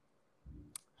people.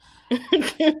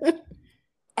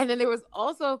 And then there was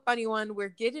also a funny one where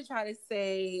Gidget tried to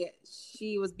say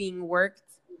she was being worked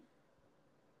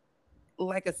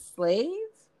like a slave.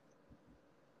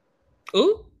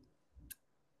 Ooh.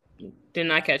 Did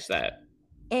not catch that.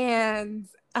 And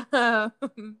so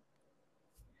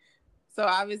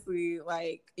obviously,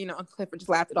 like, you know, Uncle Clifford just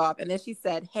laughed it off. And then she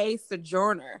said, hey,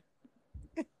 sojourner.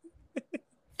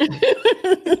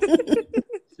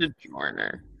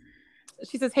 Sojourner.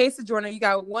 She says, hey, sojourner, you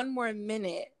got one more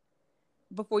minute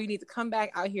before you need to come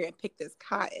back out here and pick this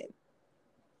cotton.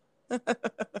 I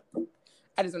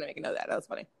just want to make a note of that. That was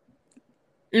funny.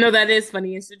 No, that is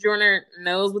funny. And Sojourner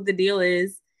knows what the deal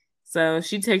is. So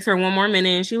she takes her one more minute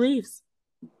and she leaves.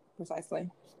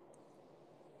 Precisely.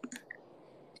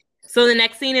 So the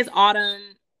next scene is Autumn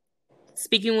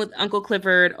speaking with Uncle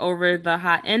Clifford over the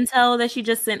hot intel that she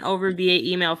just sent over via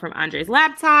email from Andre's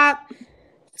laptop,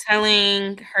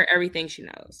 telling her everything she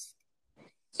knows.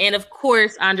 And of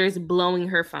course, Andre's blowing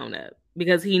her phone up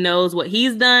because he knows what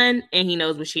he's done and he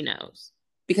knows what she knows.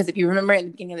 Because if you remember in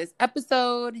the beginning of this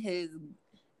episode, his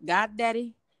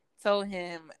goddaddy told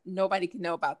him nobody can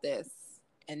know about this.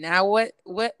 And now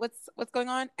what's going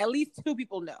on? At least two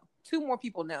people know. Two more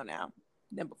people know now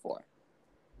than before.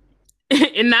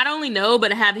 And not only know,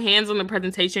 but have hands on the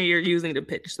presentation you're using to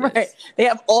pitch this. Right. They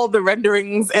have all the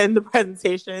renderings and the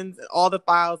presentations and all the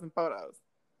files and photos.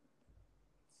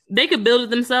 They could build it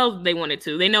themselves if they wanted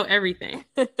to. They know everything.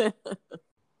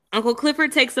 Uncle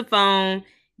Clifford takes the phone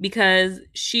because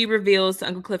she reveals to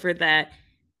Uncle Clifford that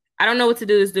I don't know what to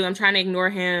do this dude. I'm trying to ignore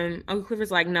him. Uncle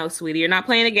Clifford's like, no, sweetie, you're not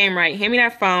playing the game right. Hand me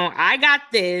that phone. I got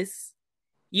this.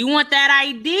 You want that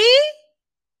ID?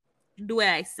 Do what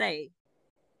I say.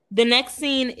 The next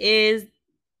scene is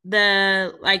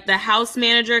the house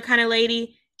manager kind of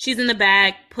lady. She's in the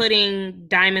back putting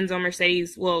diamonds on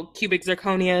Mercedes, cubic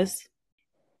zirconias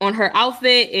on her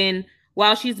outfit. And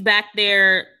while she's back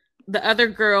there, the other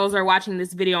girls are watching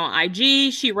this video on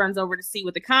IG. She runs over to see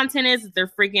what the content is that they're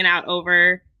freaking out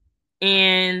over.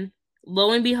 And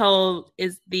lo and behold,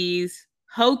 is these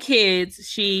hoe kids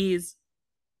she's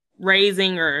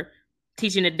raising or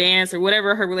teaching to dance or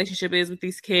whatever her relationship is with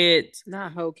these kids.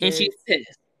 Not hoe kids. And she's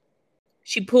pissed.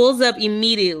 She pulls up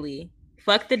immediately.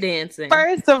 Fuck the dancing.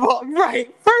 First of all, I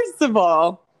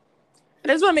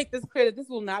just want to make this clear that this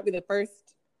will not be the first.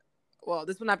 Well,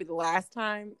 this will not be the last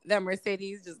time that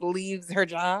Mercedes just leaves her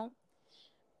job.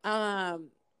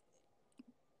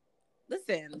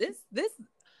 Listen, this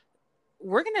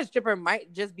working as stripper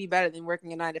might just be better than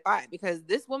working a 9 to 5 because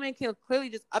this woman can clearly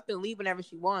just up and leave whenever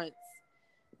she wants,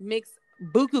 makes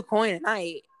buku coin a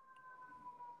night,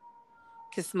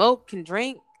 can smoke, can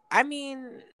drink. I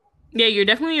mean, yeah, you're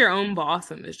definitely your own boss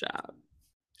in this job.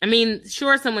 I mean,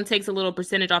 sure, someone takes a little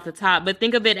percentage off the top, but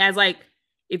think of it as like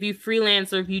if you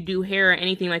freelance or if you do hair or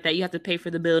anything like that, you have to pay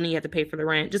for the building, you have to pay for the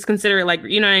rent. Just consider it like,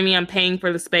 you know what I mean? I'm paying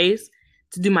for the space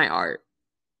to do my art.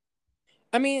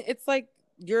 I mean, it's like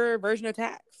your version of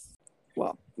tax.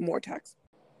 Well, more tax.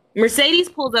 Mercedes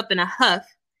pulls up in a huff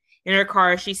in her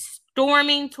car. She's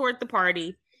storming toward the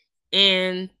party,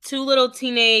 and two little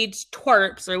teenage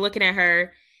twerps are looking at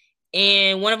her,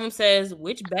 and one of them says,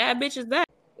 "Which bad bitch is that?"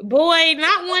 Boy,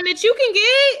 not one that you can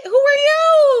get. Who are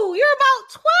you? You're about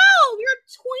 12. You're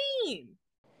a tween.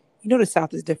 You know the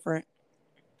South is different.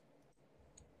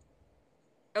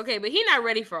 Okay, but he's not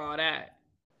ready for all that.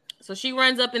 So she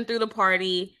runs up and through the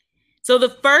party. So the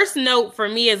first note for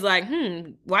me is like,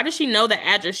 why does she know the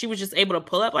address? She was just able to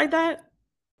pull up like that?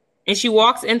 And she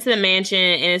walks into the mansion,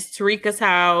 and it's Tarika's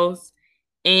house,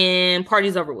 and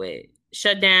party's over with.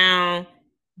 Shut down.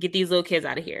 Get these little kids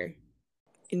out of here.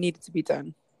 It needed to be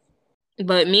done.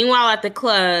 But meanwhile, at the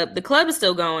club is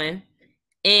still going.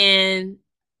 And,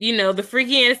 you know, the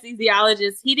freaky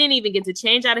anesthesiologist, he didn't even get to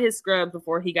change out of his scrubs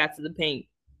before he got to the pink.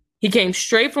 He came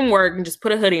straight from work and just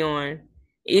put a hoodie on.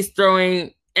 He's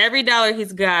throwing every dollar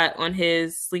he's got on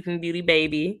his Sleeping Beauty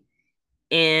baby.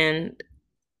 And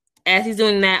as he's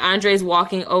doing that, Andre's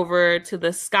walking over to the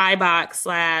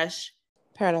skybox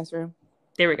 / Paradise room.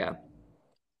 There we go.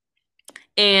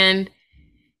 And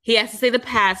he has to say the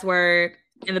password.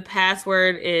 And the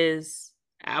password is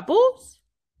apples?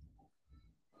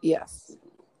 Yes.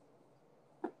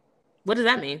 What does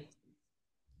that mean?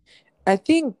 I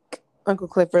think Uncle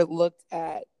Clifford looked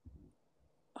at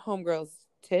Homegirl's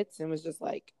tits and was just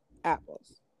like,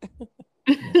 apples.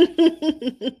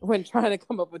 When trying to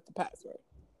come up with the password.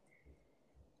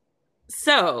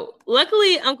 So,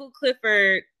 luckily, Uncle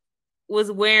Clifford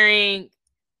was wearing,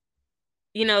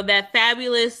 you know, that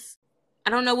fabulous, I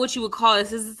don't know what you would call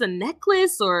this. Is this a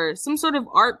necklace or some sort of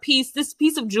art piece? This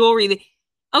piece of jewelry.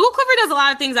 Uncle Clifford does a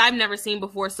lot of things I've never seen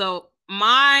before. So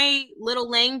my little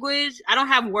language, I don't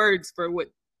have words for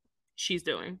what she's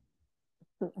doing.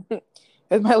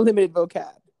 It's my limited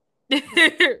vocab.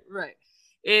 Right.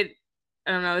 I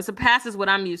don't know. It surpasses what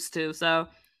I'm used to. So,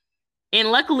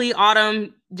 and luckily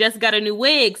Autumn just got a new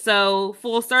wig. So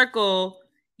full circle,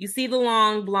 you see the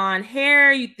long blonde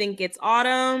hair. You think it's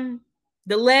Autumn.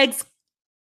 The legs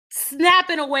snap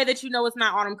in a way that you know it's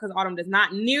not Autumn, because Autumn does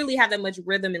not nearly have that much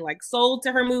rhythm and like soul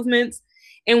to her movements.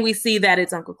 And we see that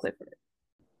it's Uncle Clifford.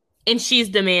 And she's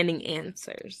demanding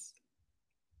answers.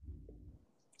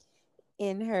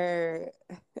 In her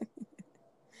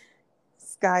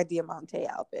Sky Diamante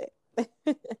outfit.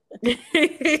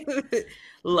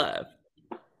 Love.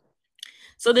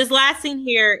 So this last scene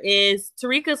here is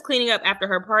Tarika's cleaning up after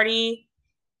her party.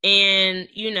 And,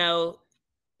 you know,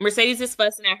 Mercedes is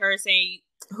fussing at her saying,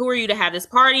 who are you to have this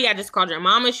party? I just called your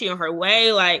mama. She on her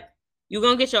way. Like, you're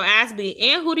going to get your ass beat.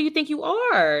 And who do you think you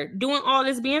are doing all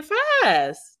this being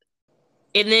fast?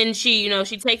 And then she, you know,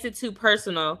 she takes it too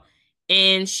personal.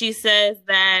 And she says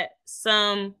that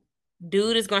some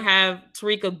dude is going to have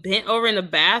Tarika bent over in the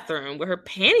bathroom with her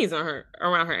panties on her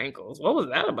around her ankles. What was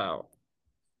that about?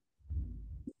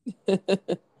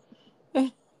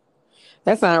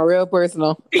 That sounds real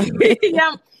personal.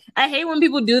 Yeah. I hate when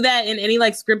people do that in any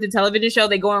like scripted television show.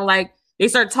 They go on like, they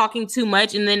start talking too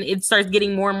much and then it starts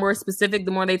getting more and more specific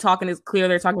the more they talk, and it's clear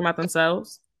they're talking about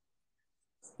themselves.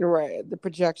 You're right. The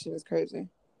projection is crazy.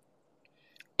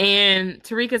 And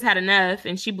Tarika's had enough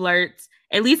and she blurts,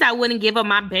 at least I wouldn't give up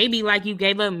my baby like you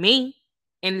gave up me.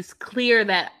 And it's clear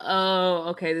that, oh,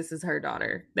 okay, this is her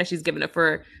daughter that she's given up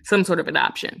for some sort of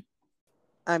adoption.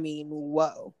 I mean,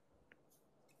 whoa.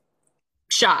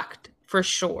 Shocked, for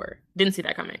sure. Didn't see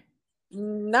that coming.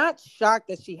 Not shocked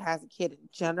that she has a kid in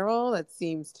general. That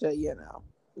seems to, you know,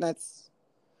 that's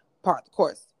part of the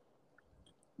course.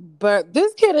 But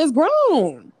this kid is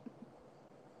grown.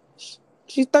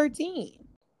 She's 13.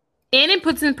 And it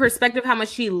puts in perspective how much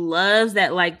she loves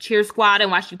that like cheer squad and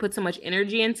why she put so much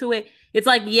energy into it. It's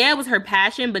like, yeah, it was her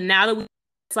passion, but now that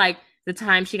it's like the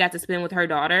time she got to spend with her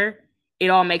daughter, it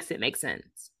all makes it make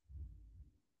sense.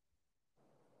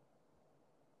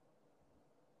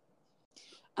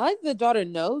 I like the daughter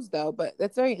knows though, but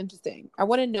that's very interesting. I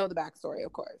want to know the backstory,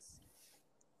 of course.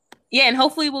 Yeah, and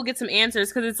hopefully we'll get some answers,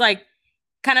 because it's like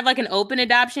kind of like an open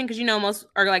adoption, because you know most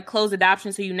are like closed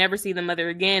adoption, so you never see the mother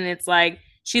again. It's like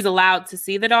she's allowed to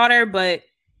see the daughter, but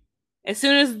as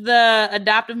soon as the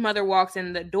adoptive mother walks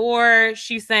in the door,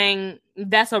 she's saying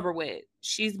that's over with.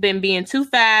 She's been being too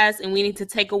fast, and we need to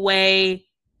take away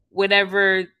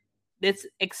whatever this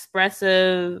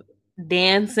expressive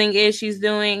dancing is she's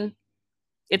doing.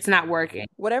 It's not working.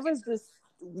 Whatever's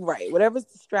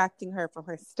distracting her from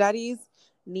her studies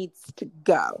needs to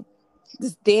go.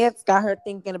 This dance got her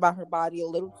thinking about her body a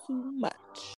little too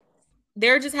much.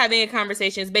 They're just having a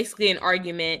conversation. It's basically an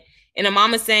argument. And a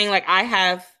mom is saying, like, I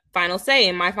have final say.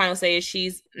 And my final say is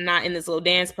she's not in this little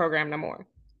dance program no more.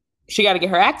 She got to get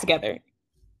her act together.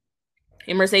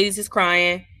 And Mercedes is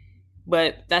crying.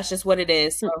 But that's just what it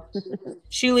is. So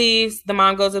she leaves. The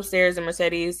mom goes upstairs and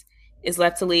Mercedes is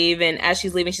left to leave. And as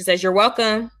she's leaving, she says, "You're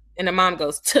welcome." And the mom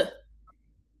goes, "Tuh,"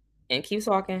 and keeps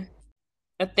walking.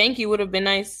 A thank you would have been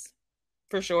nice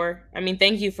for sure. I mean,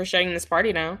 thank you for shutting this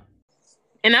party down.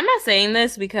 And I'm not saying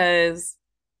this because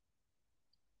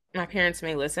my parents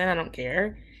may listen. I don't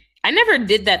care. I never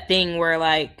did that thing where,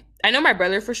 like, I know my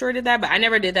brother for sure did that, but I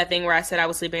never did that thing where I said I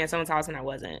was sleeping at someone's house and I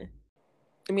wasn't.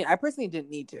 I mean, I personally didn't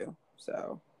need to,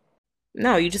 so.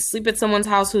 No, you just sleep at someone's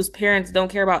house whose parents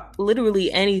don't care about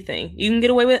literally anything. You can get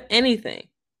away with anything.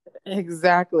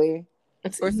 Exactly.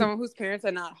 Or someone whose parents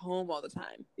are not home all the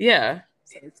time. Yeah.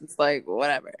 So it's just like,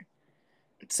 whatever.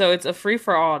 So it's a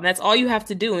free-for-all. And that's all you have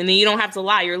to do. And then you don't have to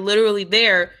lie. You're literally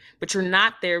there, but you're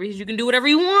not there because you can do whatever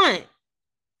you want.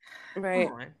 Right.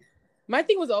 My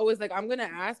thing was always like, I'm going to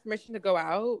ask permission to go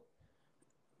out.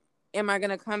 Am I going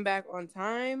to come back on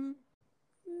time?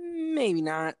 Maybe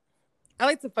not. I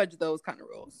like to fudge those kind of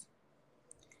rules.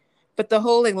 But the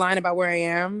whole like line about where I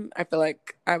am, I feel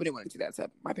like I wouldn't want to do that to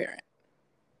my parent.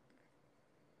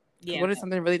 Yeah. What if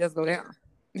something really does go down?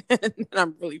 And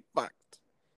I'm really fucked.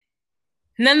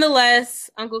 Nonetheless,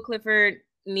 Uncle Clifford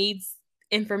needs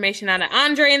information out of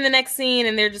Andre in the next scene,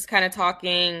 and they're just kind of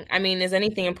talking. I mean, is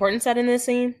anything important said in this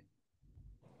scene?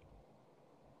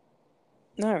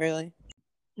 Not really.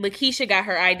 Lakeisha got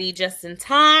her ID just in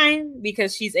time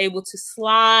because she's able to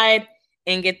slide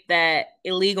and get that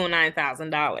illegal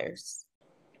 $9,000.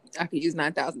 I could use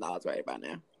 $9,000 right about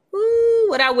now. Ooh,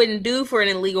 what I wouldn't do for an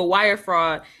illegal wire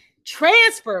fraud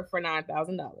transfer for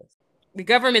 $9,000. The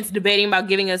government's debating about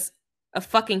giving us a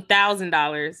fucking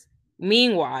 $1,000.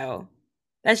 Meanwhile,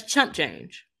 that's chump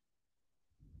change.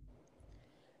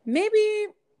 Maybe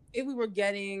if we were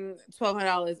getting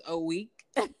 $1,200 a week,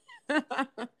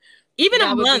 even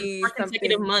a month for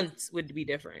consecutive months would be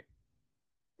different.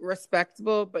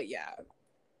 Respectable, but yeah,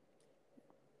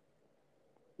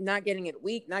 not getting it a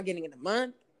week, not getting it a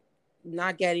month,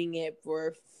 not getting it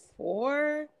for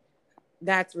 4.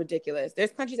 That's ridiculous.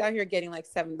 There's countries out here getting like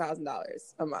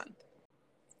 $7,000 a month.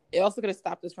 It also could have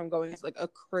stopped us from going into like a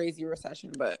crazy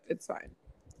recession, but it's fine.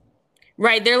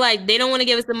 Right. They're like, they don't want to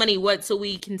give us the money. What? So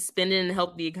we can spend it and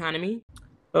help the economy?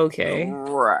 Okay.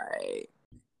 Right.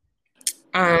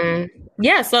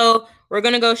 Yeah, so we're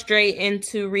going to go straight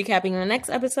into recapping the next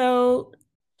episode.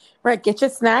 Right. Get your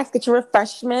snacks, get your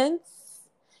refreshments.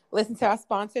 Listen to our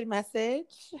sponsored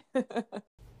message.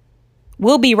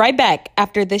 We'll be right back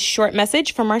after this short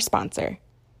message from our sponsor.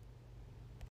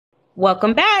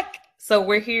 Welcome back. So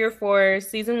we're here for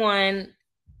season 1,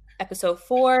 episode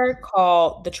 4,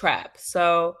 called The Trap.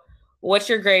 So what's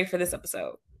your grade for this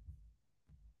episode?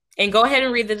 And go ahead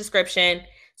and read the description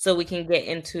so we can get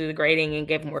into the grading and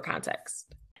give more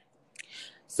context.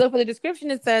 So for the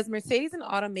description, it says, Mercedes and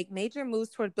Autumn make major moves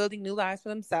toward building new lives for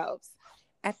themselves.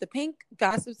 At the Pink,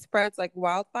 gossip spreads like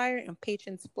wildfire and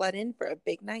patrons flood in for a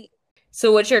big night.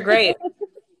 So what's your grade?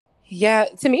 Yeah,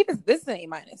 to me, this is an A-.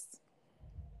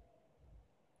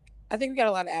 I think we got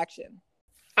a lot of action.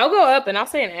 I'll go up and I'll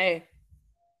say an A.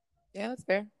 Yeah, that's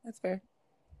fair. That's fair.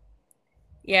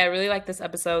 Yeah, I really like this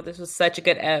episode. This was such a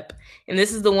good ep. And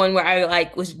this is the one where I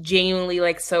like was genuinely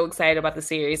like so excited about the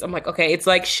series. I'm like, okay, it's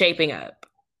like shaping up.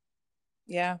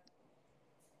 Yeah.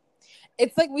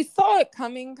 It's like we saw it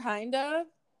coming kind of,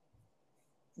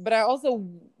 but I also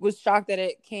was shocked that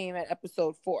it came at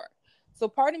episode 4. So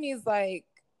part of me is like,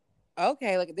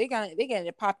 okay, like they getting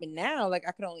it popping now, like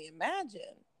I could only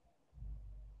imagine.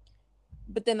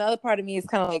 But then the other part of me is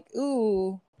kind of like,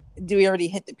 ooh, do we already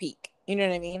hit the peak? You know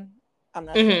what I mean? I'm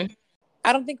not sure.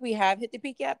 I don't think we have hit the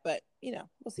peak yet, but, you know,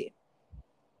 we'll see.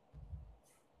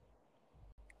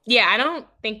 Yeah, I don't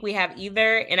think we have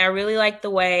either. And I really like the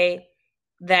way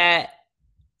that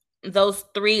those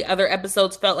 3 other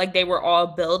episodes felt like they were all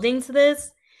building to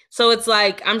this. So it's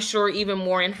like, I'm sure even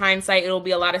more in hindsight, it'll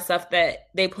be a lot of stuff that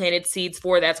they planted seeds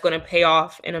for that's going to pay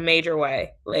off in a major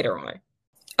way later on.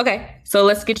 Okay, so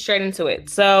let's get straight into it.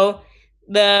 So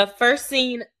the first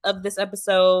scene of this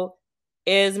episode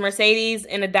is Mercedes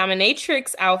in a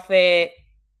dominatrix outfit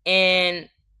in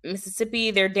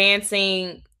Mississippi. They're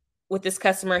dancing with this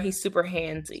customer. He's super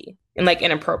handsy and like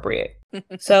inappropriate.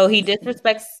 So he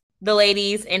disrespects the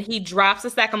ladies and he drops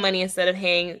a stack of money instead of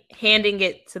handing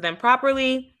it to them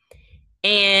properly.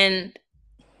 And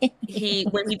when he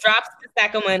drops the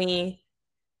stack of money,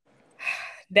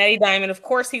 Daddy Diamond, of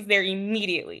course, he's there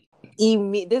immediately.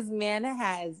 this man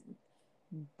has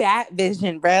bat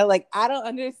vision, bro. Like, I don't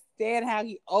understand how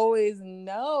he always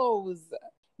knows.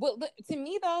 Well, to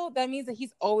me, though, that means that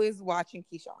he's always watching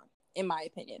Keyshawn, in my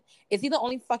opinion. Is he the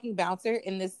only fucking bouncer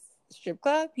in this strip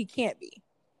club? He can't be.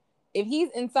 If he's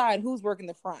inside, who's working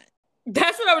the front?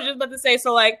 That's what I was just about to say.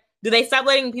 So, like, do they stop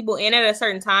letting people in at a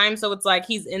certain time? So it's like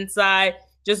he's inside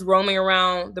just roaming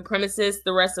around the premises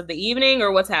the rest of the evening,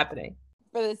 or what's happening?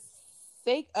 For the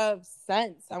sake of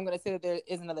sense, I'm going to say that there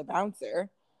is another bouncer.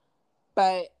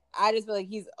 But I just feel like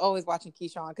he's always watching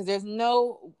Keyshawn because there's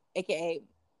no, AKA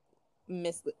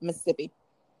Mississippi,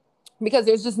 because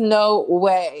there's just no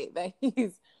way that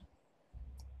he's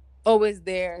always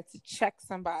there to check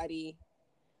somebody,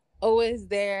 always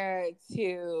there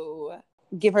to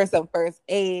give her some first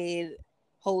aid,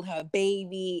 hold her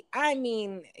baby. I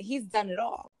mean, he's done it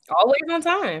all. Always on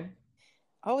time.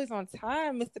 Always on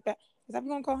time, Mr. Is that what we're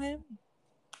going to call him?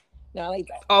 No, I like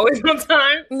that. Always on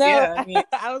time? No, yeah, I mean,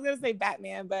 I was going to say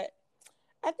Batman, but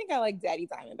I think I like Daddy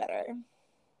Diamond better.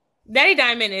 Daddy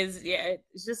Diamond is,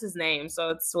 it's just his name, so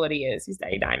it's what he is. He's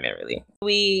Daddy Diamond, really.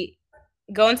 We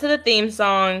go into the theme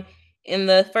song. In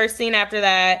the first scene after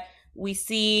that, we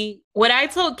see what I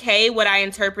told Kay, what I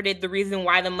interpreted the reason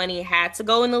why the money had to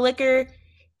go in the liquor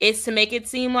is to make it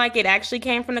seem like it actually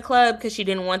came from the club because she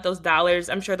didn't want those dollars.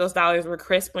 I'm sure those dollars were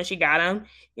crisp when she got them,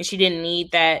 and she didn't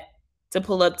need that to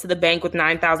pull up to the bank with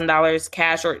 $9,000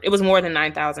 cash, or it was more than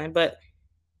 $9,000, but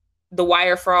the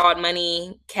wire fraud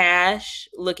money, cash,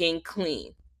 looking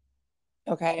clean.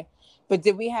 Okay. But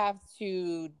did we have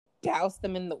to douse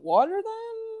them in the water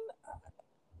then?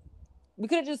 We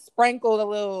could have just sprinkled a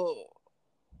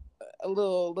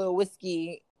little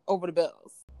whiskey over the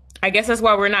bills. I guess that's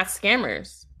why we're not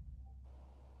scammers.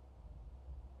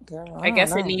 Girl, I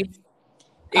guess it needs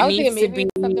to be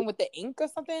something with the ink or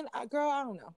something. Girl, I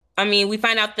don't know. I mean, we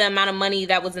find out the amount of money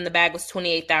that was in the bag was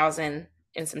 $28,000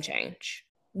 and some change.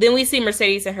 Then we see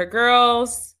Mercedes and her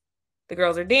girls. The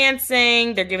girls are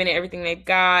dancing. They're giving it everything they've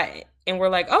got. And we're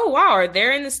like, oh, wow, are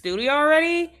they in the studio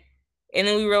already? And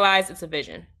then we realize it's a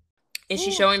vision. And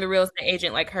she's showing the real estate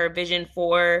agent like her vision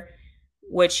for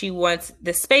what she wants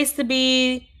the space to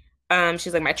be.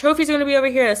 She's like, my trophies are going to be over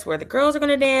here. That's where the girls are going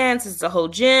to dance. It's a whole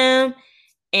gym.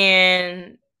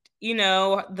 And, you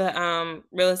know, the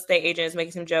real estate agent is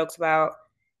making some jokes about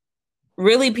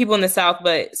really people in the South,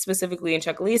 but specifically in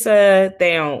Chucalissa,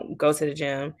 they don't go to the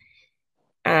gym.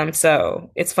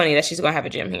 So it's funny that she's going to have a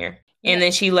gym here. Yeah. And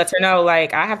then she lets her know,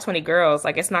 like, I have 20 girls.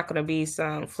 Like, it's not going to be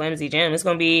some flimsy gym. It's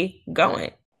going to be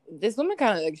going. This woman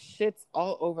kind of like shits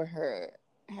all over her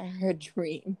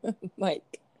dream. Like,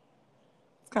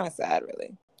 it's kind of sad,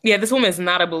 really. Yeah, this woman is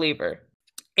not a believer.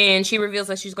 And she reveals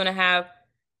that she's going to have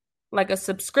like a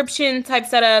subscription type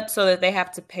setup so that they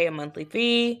have to pay a monthly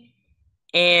fee,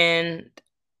 and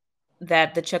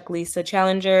that the Chucalissa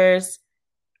Challengers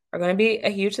are going to be a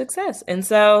huge success. And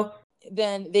so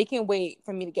then they can wait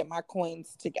for me to get my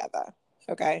coins together.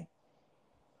 Okay.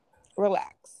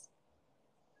 Relax.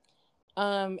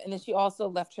 And then she also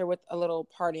left her with a little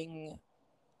parting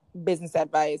business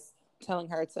advice, telling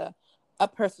her to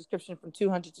up her subscription from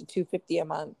 $200 to $250 a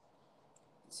month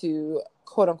to,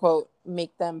 quote unquote,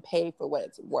 make them pay for what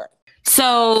it's worth.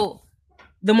 So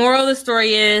the moral of the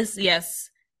story is, yes,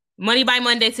 money by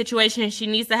Monday situation. She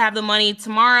needs to have the money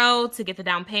tomorrow to get the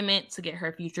down payment to get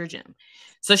her future gym.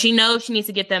 So she knows she needs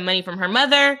to get that money from her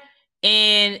mother,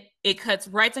 and it cuts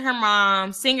right to her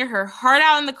mom singing her heart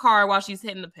out in the car while she's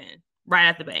hitting the pin right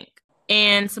at the bank.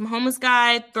 And some homeless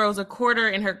guy throws a quarter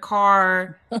in her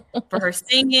car for her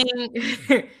singing.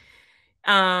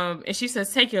 And she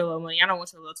says, take your little money. I don't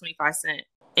want your little 25 cents.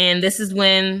 And this is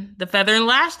when the feather and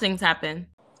lash things happen.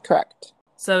 Correct.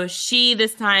 So she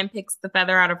this time picks the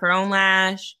feather out of her own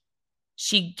lash.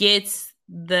 She gets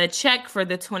the check for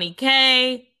the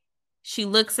 $20K. She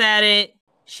looks at it.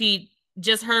 She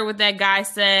just heard what that guy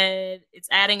said. It's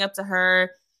adding up to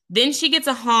her. Then she gets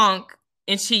a honk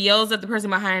and she yells at the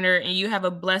person behind her, and you have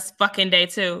a blessed fucking day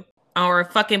too. Or a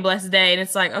fucking blessed day. And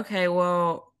it's like, okay,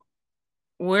 well,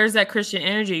 where's that Christian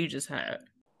energy you just had?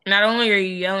 Not only are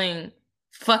you yelling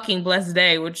fucking blessed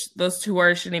day, which those two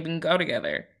words shouldn't even go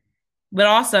together, but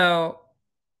also,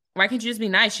 why can't you just be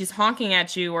nice? She's honking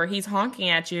at you, or he's honking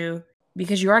at you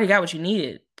because you already got what you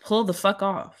needed. Pull the fuck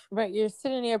off. Right, you're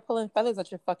sitting there pulling feathers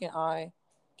at your fucking eye.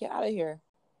 Get out of here.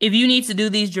 If you need to do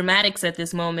these dramatics at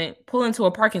this moment, pull into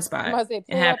a parking spot. I say,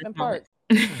 pull up and park.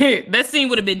 That scene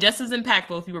would have been just as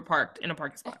impactful if you were parked in a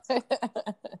parking spot.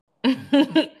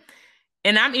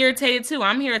 And I'm irritated too.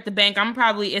 I'm here at the bank. I'm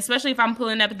probably, especially if I'm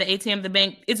pulling up at the ATM of the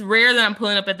bank, it's rare that I'm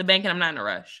pulling up at the bank and I'm not in a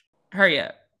rush. Hurry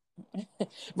up.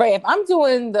 Right. If I'm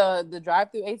doing the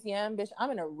drive-through ATM, bitch,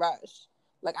 I'm in a rush.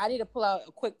 Like I need to pull out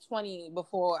a quick 20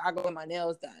 before I go get my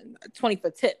nails done. 20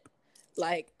 for tip.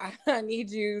 Like I need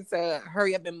you to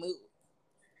hurry up and move.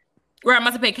 Where I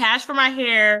must pay cash for my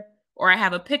hair, or I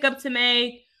have a pickup to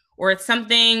make, or it's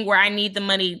something where I need the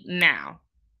money now.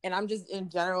 And I'm just in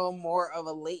general more of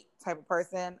a late type of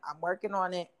person. I'm working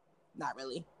on it. Not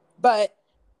really. But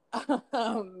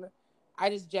I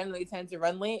just generally tend to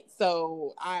run late.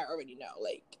 So I already know.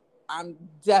 Like I'm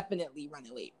definitely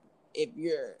running late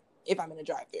if I'm in a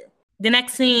drive-through. The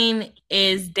next scene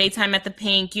is daytime at the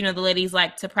Pink. You know, the ladies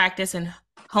like to practice and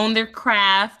hone their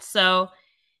craft. So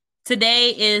today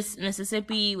is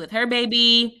Mississippi with her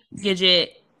baby, Gidget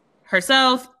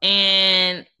herself,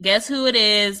 and guess who it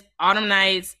is? Autumn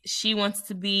Nights. She wants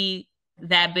to be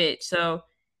that bitch. So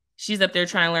she's up there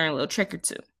trying to learn a little trick or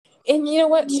two. And you know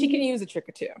what? She can use a trick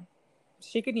or two.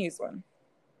 She can use one.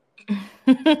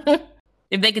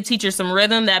 If they could teach her some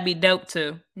rhythm, that'd be dope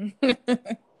too.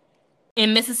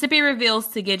 And Mississippi reveals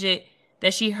to Gidget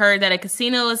that she heard that a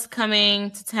casino is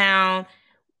coming to town.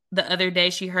 The other day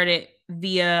she heard it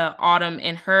via Autumn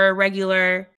and her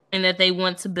regular, and that they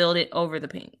want to build it over the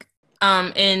Pink.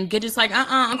 And Gidget's like,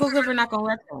 Uncle Clifford not gonna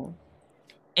let them.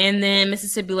 And then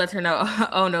Mississippi lets her know,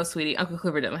 oh no, sweetie, Uncle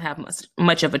Clifford doesn't have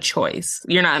much of a choice.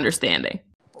 You're not understanding.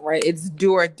 Right, it's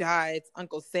do or die. It's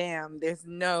Uncle Sam. There's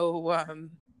no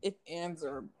if, ands,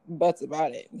 or buts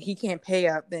about it. He can't pay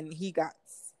up, then he got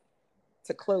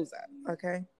to close up,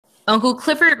 okay? Uncle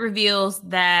Clifford reveals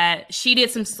that she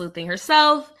did some sleuthing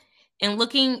herself and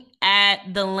looking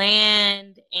at the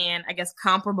land and I guess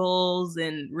comparables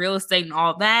and real estate and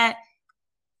all that.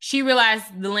 She realized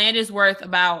the land is worth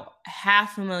about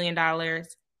 $500,000,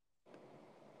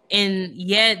 and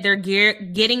yet they're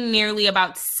getting nearly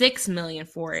about $6 million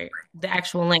for it, the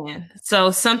actual land.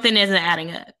 So something isn't adding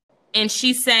up. And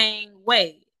she's saying,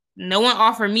 wait, no one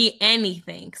offered me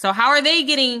anything. So how are they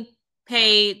getting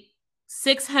paid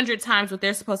 600 times what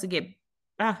they're supposed to get?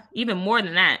 Even more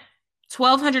than that.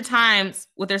 1,200 times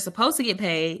what they're supposed to get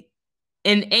paid,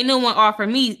 and ain't no one offer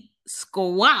me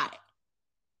squat.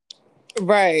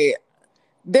 Right.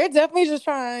 They're definitely just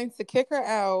trying to kick her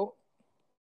out.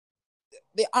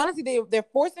 They're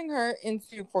forcing her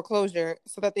into foreclosure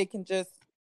so that they can just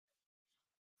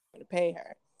pay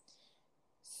her.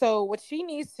 So what she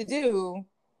needs to do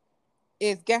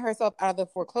is get herself out of the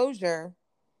foreclosure.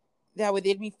 That way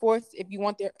they'd be forced, if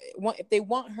they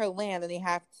want her land, then they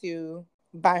have to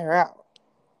buy her out.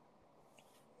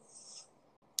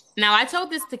 Now, I told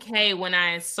this to Kay when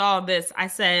I saw this. I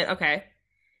said, okay,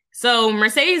 so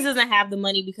Mercedes doesn't have the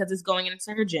money because it's going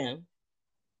into her gym.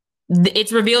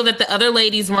 It's revealed that the other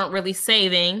ladies weren't really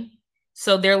saving,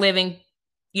 so they're living,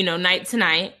 night to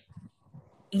night.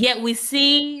 Yet we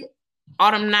see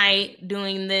Autumn Night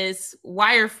doing this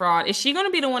wire fraud. Is she going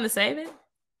to be the one to save it?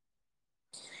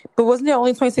 But wasn't there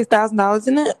only $26,000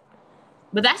 in it?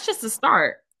 But that's just the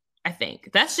start, I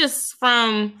think. That's just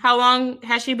from how long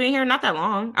has she been here? Not that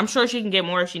long. I'm sure she can get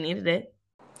more if she needed it.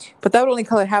 But that would only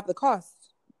cover half the cost.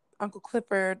 Uncle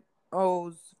Clifford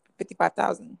owes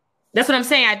 $55,000. That's what I'm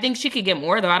saying. I think she could get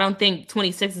more, though. I don't think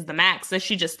 26 is the max. So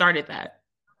she just started that.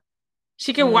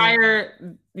 She can wire,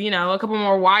 a couple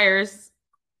more wires,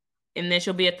 and then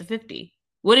she'll be at the 50.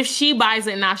 What if she buys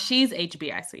it and now she's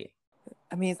HBIC?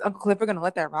 I mean, is Uncle Clifford going to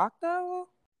let that rock, though?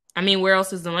 I mean, where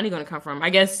else is the money going to come from? I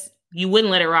guess you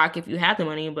wouldn't let it rock if you had the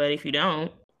money, but if you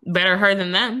don't, better her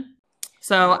than them.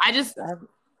 So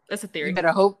that's a theory. You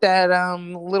better hope that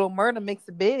Little Murder makes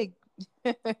it big.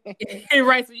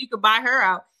 Right, so you could buy her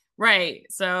out. Right,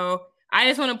 so I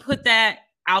just want to put that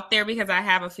out there because I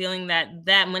have a feeling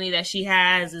that money that she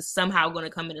has is somehow going to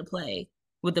come into play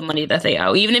with the money that they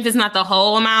owe. Even if it's not the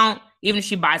whole amount, even if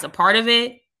she buys a part of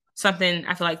it, something,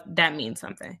 I feel like that means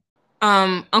something.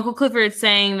 Uncle Clifford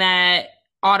saying that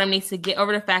Autumn needs to get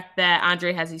over the fact that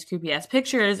Andre has these creepy ass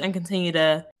pictures and continue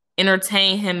to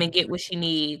entertain him and get what she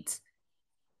needs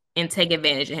and take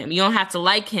advantage of him. You don't have to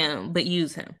like him, but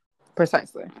use him.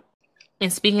 Precisely.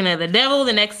 And speaking of the devil,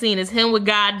 the next scene is him with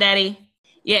God Daddy.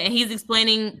 Yeah, and he's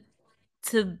explaining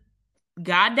to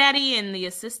God Daddy and the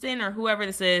assistant or whoever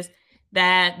this is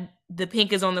that the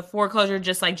Pink is on the foreclosure,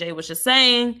 just like Jay was just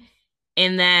saying,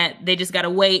 and that they just got to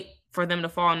wait for them to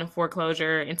fall into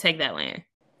foreclosure and take that land.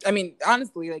 I mean,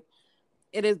 honestly, like,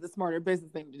 it is the smarter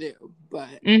business thing to do,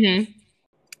 but... Mm-hmm.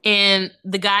 And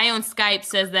the guy on Skype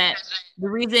says that the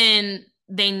reason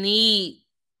they need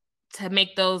to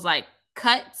make those, like,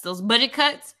 cuts, those budget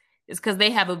cuts, is because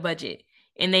they have a budget.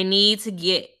 And they need to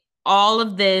get all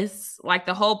of this, like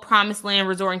the whole Promised Land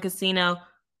Resort and Casino,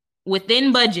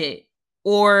 within budget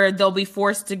or they'll be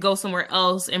forced to go somewhere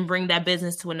else and bring that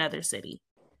business to another city.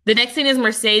 The next scene is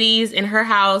Mercedes in her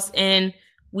house, and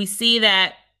we see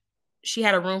that she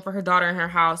had a room for her daughter in her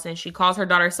house, and she calls her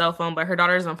daughter's cell phone, but her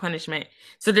daughter is on punishment.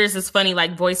 So there's this funny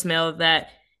like voicemail that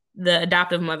the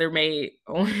adoptive mother made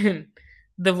on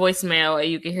the voicemail,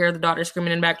 and you can hear the daughter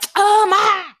screaming in the back, "Oh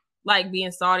my!" like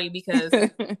being salty because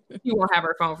she won't have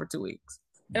her phone for 2 weeks.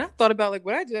 And I thought about like,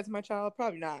 would I do that to my child?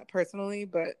 Probably not personally,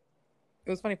 but it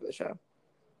was funny for the show.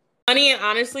 Funny, and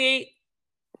honestly,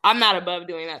 I'm not above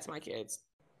doing that to my kids.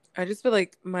 I just feel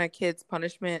like my kids'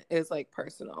 punishment is like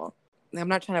personal. I'm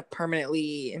not trying to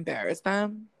permanently embarrass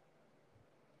them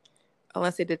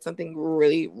unless they did something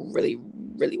really, really,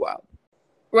 really wild.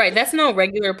 Right, that's no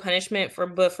regular punishment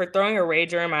but for throwing a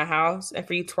rager in my house and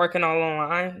for you twerking all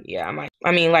online. Yeah,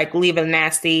 I mean, like leave a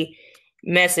nasty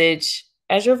message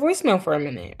as your voicemail for a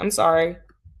minute. I'm sorry,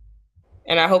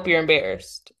 and I hope you're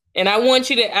embarrassed. And I want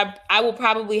you to. I will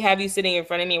probably have you sitting in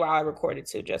front of me while I record it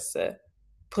too, just to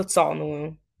put salt in the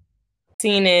wound.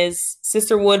 Scene is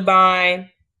Sister Woodbine.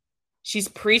 She's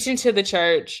preaching to the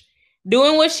church,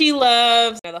 doing what she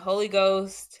loves. The Holy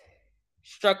Ghost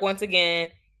struck once again.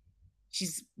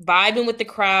 She's vibing with the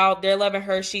crowd. They're loving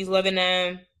her. She's loving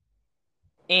them.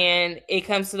 And it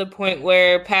comes to the point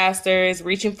where pastor is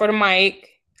reaching for the mic.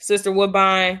 Sister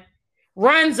Woodbine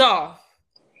runs off.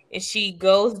 And she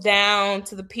goes down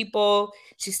to the people.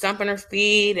 She's stomping her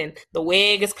feet. And the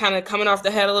wig is kind of coming off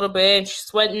the head a little bit. And she's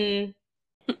sweating.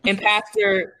 And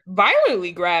pastor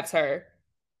violently grabs her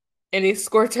and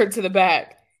escorts her to the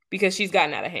back because she's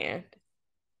gotten out of hand.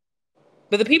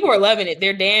 But the people are loving it.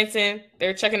 They're dancing.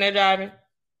 They're checking their driving.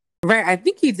 Right. I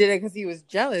think he did it because he was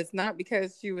jealous, not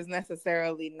because she was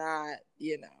necessarily not,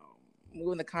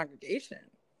 moving the congregation.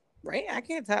 Right? I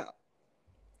can't tell.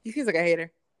 He seems like a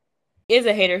hater. He is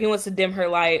a hater. He wants to dim her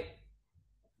light.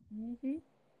 Mm-hmm.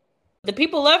 The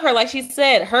people love her. Like she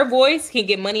said, her voice can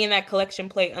get money in that collection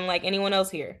plate unlike anyone else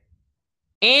here.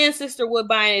 And Sister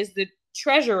Woodbine is the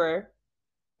treasurer.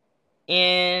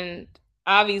 And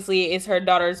obviously it's her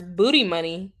daughter's booty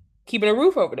money keeping a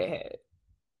roof over their head.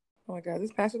 Oh my God,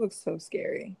 this pastor looks so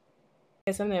scary.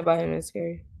 Yeah, something about him is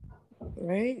scary.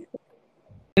 Right?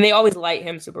 And they always light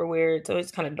him super weird, so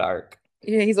it's kind of dark.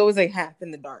 Yeah, he's always like half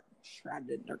in the dark,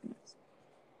 shrouded in darkness.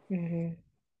 Mm-hmm.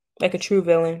 Like a true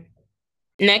villain.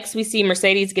 Next, we see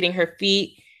Mercedes getting her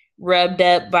feet rubbed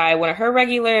up by one of her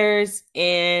regulars,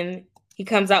 and he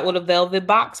comes out with a velvet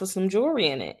box with some jewelry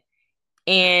in it.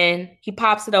 And he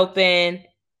pops it open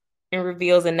and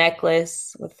reveals a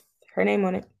necklace with her name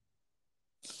on it.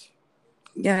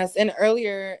 Yes, and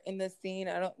earlier in this scene,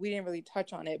 we didn't really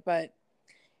touch on it, but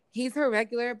he's her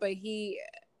regular, but he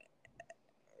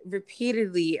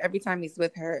repeatedly, every time he's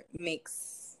with her,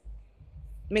 makes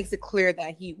it clear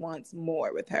that he wants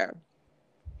more with her.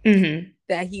 Mm-hmm.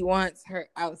 That he wants her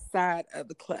outside of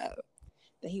the club.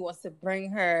 That he wants to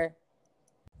bring her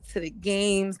to the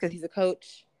games because he's a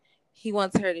coach. He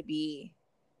wants her to be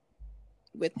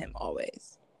with him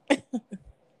always.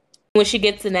 When she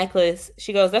gets the necklace,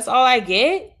 she goes, "That's all I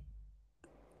get?"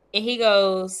 And he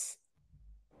goes,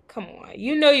 "Come on,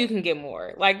 you know you can get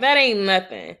more. Like, that ain't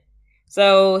nothing."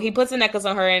 So he puts the necklace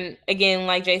on her, and again,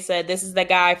 like Jay said, this is the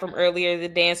guy from earlier, the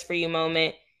dance for you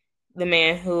moment, the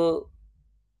man who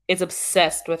is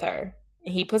obsessed with her.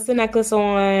 And he puts the necklace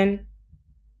on,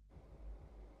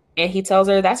 and he tells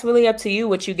her, "That's really up to you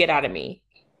what you get out of me.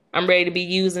 I'm ready to be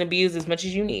used and abused as much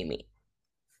as you need me."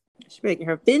 She's making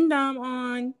her fin dom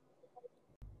on.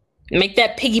 Make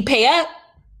that piggy pay up.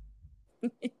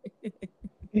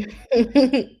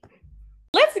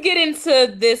 Let's get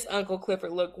into this Uncle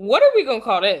Clifford look. What are we going to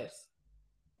call this?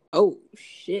 Oh,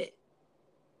 shit.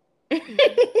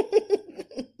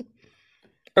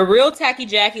 A real tacky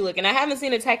Jackie look. And I haven't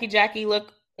seen a tacky Jackie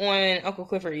look on Uncle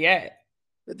Clifford yet.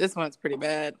 But this one's pretty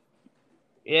bad.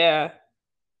 Yeah.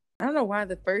 I don't know why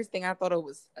the first thing I thought it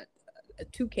was a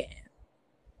toucan.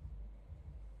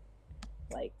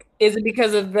 Like, is it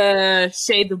because of the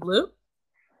shades of blue?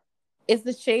 It's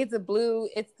the shades of blue.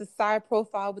 It's the side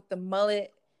profile with the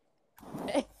mullet.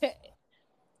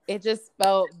 It just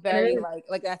felt very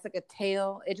like that's like a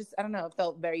tail. It just, I don't know, it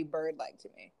felt very bird-like to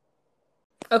me.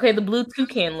 Okay, the blue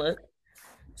toucan look.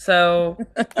 So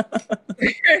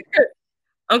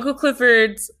Uncle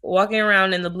Clifford's walking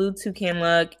around in the blue toucan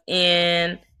look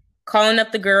and calling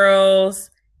up the girls,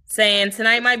 saying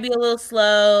tonight might be a little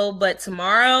slow, but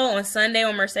tomorrow on Sunday,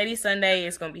 on Mercedes Sunday,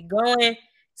 it's going to be going.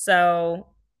 So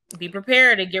be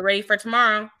prepared and get ready for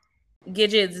tomorrow.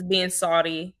 Gidget's being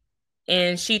salty,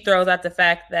 and she throws out the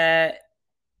fact that,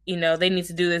 they need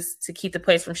to do this to keep the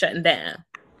place from shutting down.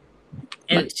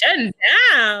 And shutting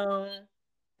down?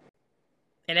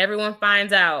 and everyone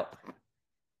finds out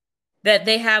that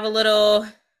they have a little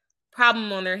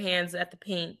problem on their hands at the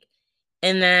Pink,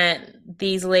 and that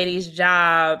these ladies'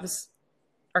 jobs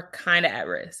are kind of at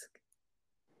risk.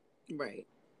 Right.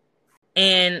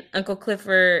 And Uncle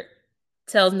Clifford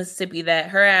tells Mississippi that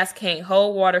her ass can't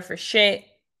hold water for shit.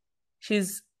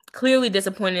 She's clearly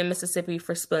disappointed in Mississippi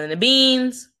for spilling the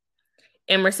beans.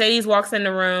 And Mercedes walks in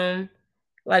the room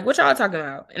like, what y'all talking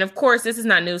about? And of course, this is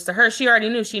not news to her. She already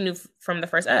knew. She knew from the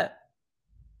first up.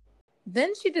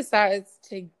 Then she decides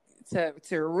to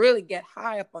really get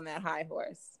high up on that high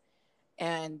horse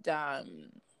and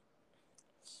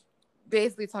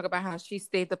basically talk about how she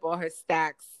saved up all her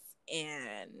stacks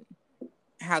and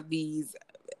how these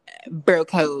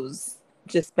burkos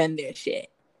just spend their shit.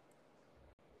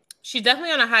 She's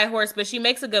definitely on a high horse, but she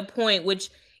makes a good point, which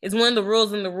is one of the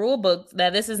rules in the rule book,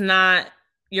 that this is not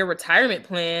your retirement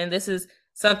plan. This is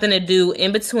something to do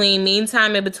in between,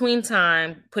 meantime, in between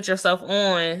time, put yourself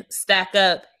on, stack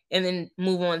up, and then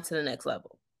move on to the next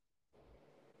level.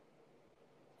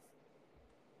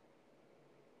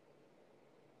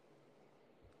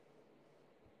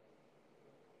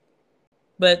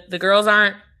 But the girls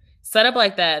aren't set up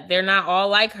like that. They're not all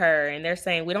like her. And they're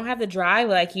saying, we don't have the drive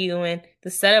like you and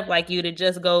the setup like you to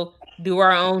just go do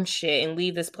our own shit and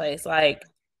leave this place. Like,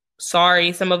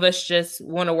 sorry, some of us just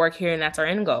want to work here and that's our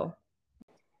end goal.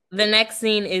 The next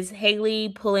scene is Haley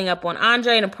pulling up on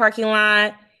Andre in a parking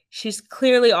lot. She's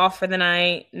clearly off for the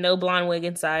night. No blonde wig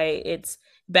in sight. It's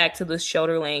back to the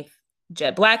shoulder length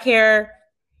jet black hair.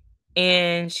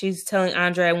 And she's telling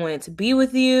Andre, I wanted to be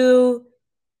with you.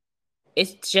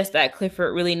 It's just that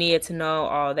Clifford really needed to know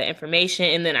all the information.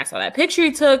 And then I saw that picture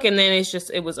he took, and then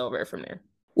it was over from there.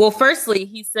 Well, firstly,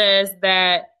 he says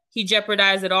that he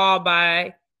jeopardized it all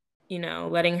by,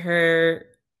 letting her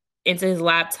into his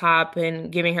laptop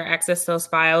and giving her access to those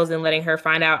files and letting her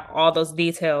find out all those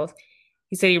details.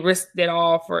 He said he risked it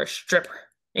all for a stripper.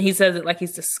 And he says it like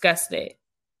he's disgusted.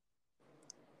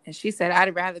 And she said,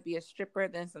 I'd rather be a stripper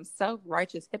than some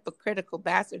self-righteous, hypocritical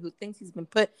bastard who thinks he's been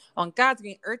put on God's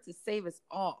green earth to save us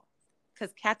all.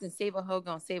 Because Captain Save-A-Ho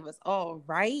gonna save us all,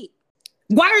 right?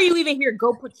 Why are you even here?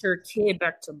 Go put your kid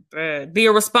back to bed. Be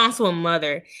a responsible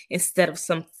mother instead of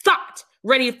some thought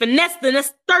ready to finesse the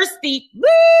next thirsty.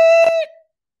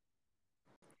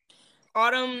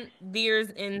 Autumn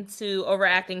veers into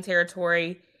overacting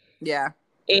territory. Yeah.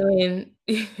 And...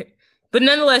 But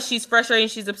nonetheless, she's frustrated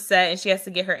and she's upset and she has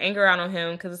to get her anger out on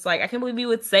him because it's like, I can't believe you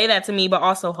would say that to me, but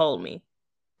also hold me.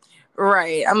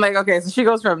 Right. I'm like, okay, so she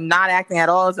goes from not acting at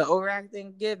all to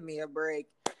overacting. Give me a break.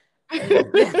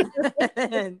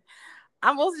 And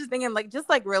I'm also just thinking, just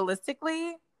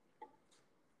realistically,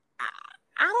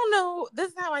 I don't know. This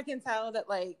is how I can tell that,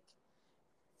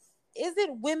 is it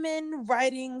women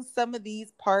writing some of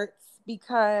these parts?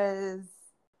 Because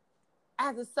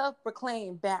as a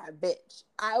self-proclaimed bad bitch,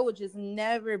 I would just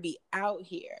never be out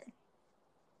here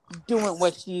doing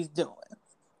what she's doing.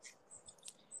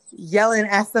 Yelling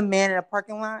at some man in a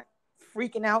parking lot,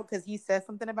 freaking out because he said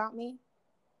something about me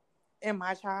and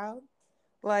my child.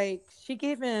 She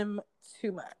gave him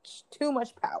too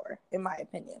much power, in my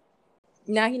opinion.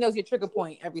 Now he knows your trigger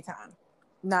point every time.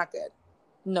 Not good.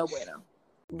 No bueno.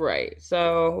 Right.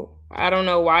 So I don't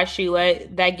know why she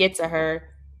let that get to her.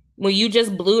 When you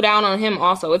just blew down on him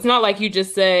also. It's not like you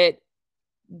just said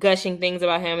gushing things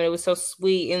about him and it was so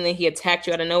sweet and then he attacked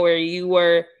you out of nowhere. You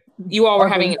all were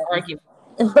having an argument.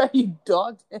 Right, you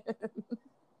dogged him.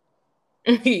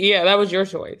 Yeah, that was your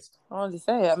choice. I wanted to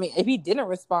say, if he didn't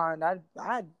respond,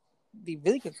 I'd be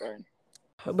really concerned.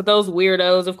 But those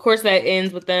weirdos, of course that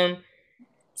ends with them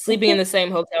sleeping in the same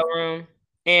hotel room.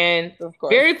 And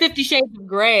very 50 Shades of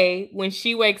Grey, when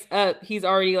she wakes up, he's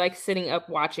already sitting up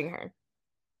watching her.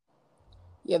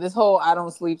 Yeah, this whole I don't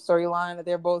sleep storyline that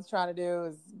they're both trying to do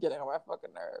is getting on my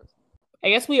fucking nerves. I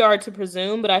guess we are to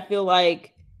presume, but I feel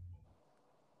like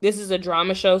this is a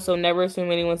drama show, so never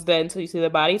assume anyone's dead until you see the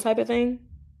body type of thing.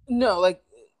 No,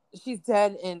 she's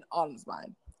dead in Autumn's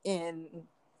mind. In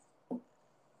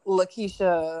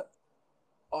Lakeisha,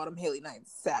 Autumn Haley Knight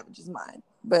Savage's mind.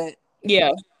 But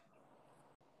yeah.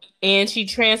 And she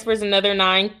transfers another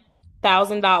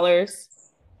 $9,000.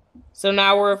 So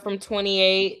now we're from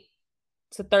 28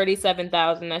 to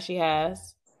 37,000 that she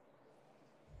has.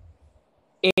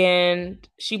 And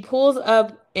she pulls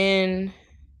up in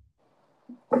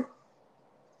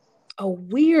a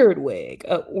weird wig,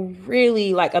 a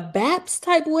really a Baps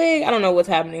type wig. I don't know what's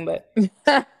happening, but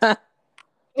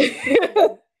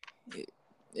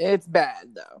it's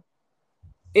bad though.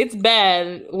 It's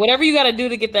bad. Whatever you got to do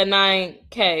to get that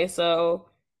 $9K. So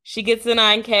she gets the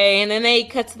 $9K, and then they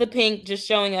cut to the Pink, just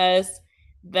showing us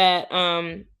that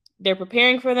they're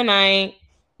preparing for the night,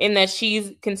 and that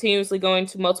she's continuously going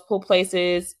to multiple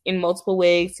places in multiple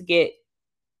wigs to get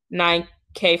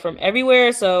 9K from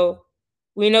everywhere. So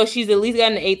we know she's at least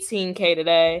gotten 18K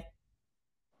today.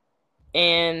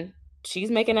 And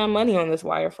she's making that money on this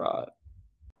wire fraud.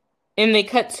 And they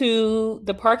cut to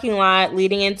the parking lot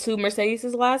leading into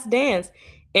Mercedes' last dance.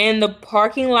 And the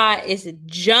parking lot is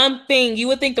jumping. You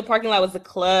would think the parking lot was a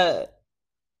club.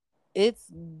 It's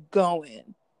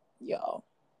going, y'all.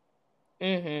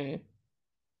 Mm-hmm.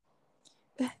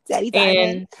 Daddy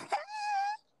Diamond.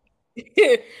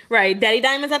 Right. Daddy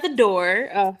Diamond's at the door.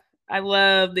 Oh, I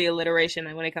love the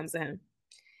alliteration when it comes to him.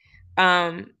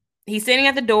 He's standing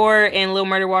at the door and Lil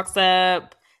Murda walks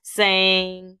up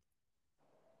saying,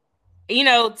 you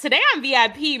know, today I'm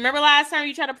VIP. Remember last time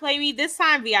you tried to play me? This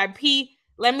time VIP.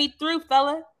 Let me through,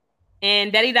 fella.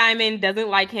 And Daddy Diamond doesn't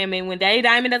like him. And when Daddy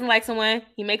Diamond doesn't like someone,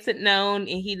 he makes it known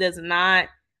and he does not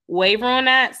waver on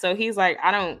that. So he's like,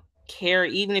 I don't care.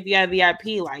 Even if you have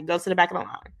VIP, like, go to the back of the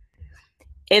line.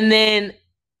 And then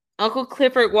Uncle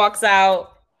Clifford walks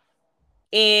out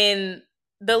in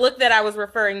the look that I was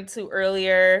referring to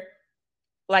earlier,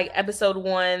 like episode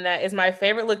 1, that is my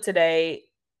favorite look today,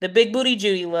 the Big Booty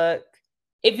Judy look.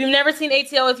 If you've never seen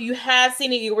ATL, if you have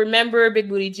seen it, you'll remember Big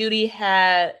Booty Judy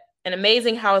had an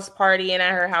amazing house party, and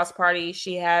at her house party,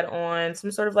 she had on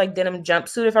some sort of like denim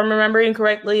jumpsuit, if I'm remembering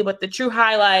correctly, but the true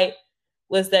highlight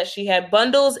was that she had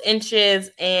bundles,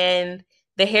 inches, and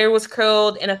the hair was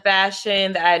curled in a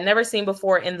fashion that I had never seen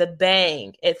before, and the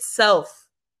bang itself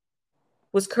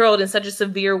was curled in such a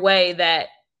severe way that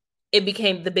it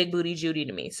became the Big Booty Judy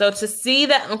to me. So to see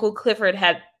that Uncle Clifford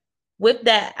had whipped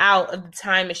that out of the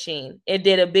time machine, it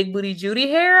did a Big Booty Judy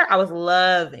hair, I was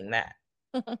loving that.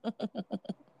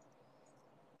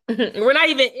 We're not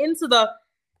even into the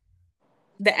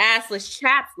assless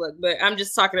chaps look, but I'm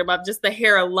just talking about just the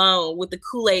hair alone with the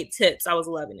Kool-Aid tips. I was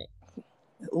loving it.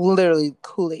 Literally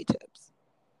Kool-Aid tips.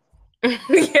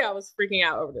 Yeah, I was freaking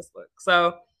out over this look.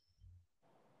 So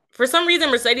for some reason,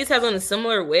 Mercedes has on a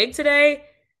similar wig today.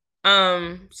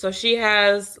 So she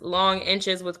has long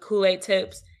inches with Kool-Aid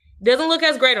tips. Doesn't look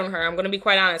as great on her, I'm going to be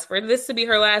quite honest. For this to be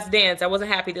her last dance, I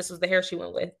wasn't happy this was the hair she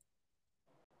went with.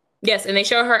 Yes, and they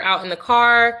show her out in the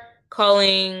car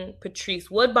calling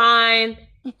Patrice Woodbine,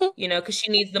 you know, because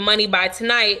she needs the money by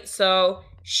tonight so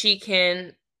she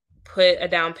can put a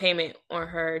down payment on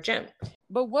her gym.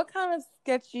 But what kind of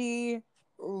sketchy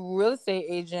real estate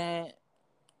agent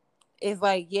is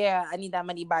like, yeah, I need that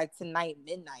money by tonight,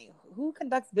 midnight? Who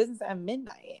conducts business at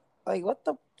midnight? Like, what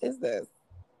the is this?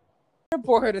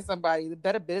 Report her to somebody, the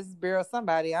Better Business Bureau,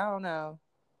 somebody. I don't know.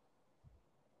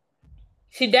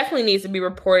 She definitely needs to be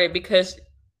reported because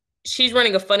she's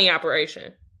running a funny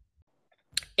operation.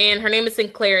 And her name is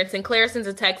Sinclair. And Sinclair sends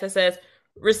a text that says,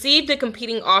 received a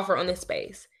competing offer on this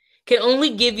space. Can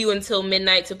only give you until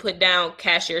midnight to put down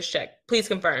cashier's check. Please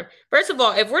confirm. First of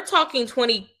all, if we're talking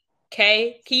 20K,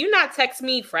 can you not text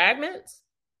me fragments?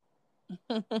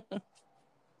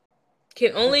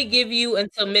 Can only give you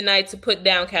until midnight to put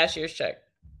down cashier's check.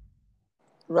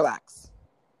 Relax.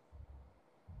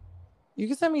 You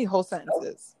can send me whole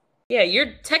sentences. Yeah, you're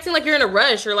texting like you're in a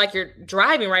rush or like you're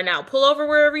driving right now. Pull over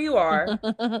wherever you are.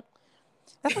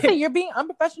 That's okay. You're being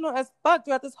unprofessional as fuck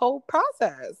throughout this whole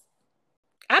process.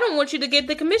 I don't want you to get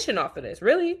the commission off of this,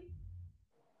 really.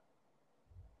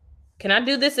 Can I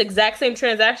do this exact same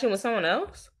transaction with someone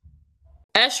else?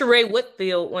 As Sheree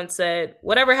Whitfield once said,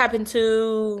 whatever happened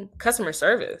to customer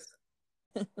service?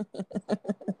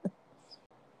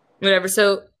 Whatever.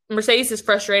 So Mercedes is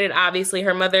frustrated. Obviously,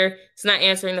 her mother is not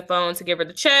answering the phone to give her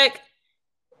the check,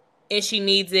 and she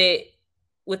needs it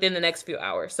within the next few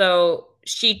hours. So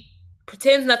she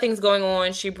pretends nothing's going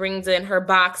on. She brings in her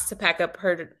box to pack up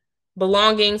her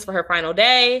belongings for her final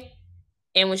day.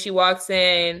 And when she walks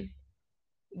in,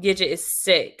 Gidget is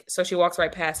sick. So she walks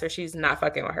right past her. She's not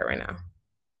fucking with her right now.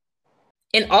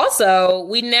 And also,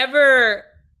 we never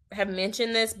have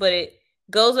mentioned this, but it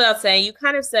goes without saying, you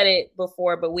kind of said it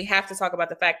before, but we have to talk about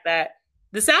the fact that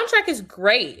the soundtrack is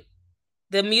great.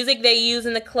 The music they use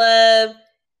in the club,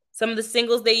 some of the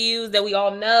singles they use that we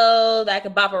all know that I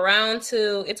could bop around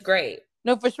to, it's great.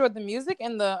 No, for sure. The music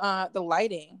and the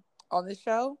lighting on this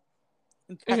show,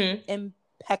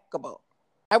 impeccable.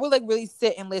 I would like really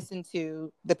sit and listen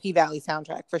to the P-Valley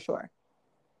soundtrack for sure.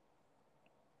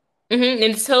 And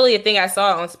it's totally a thing I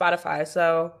saw on Spotify.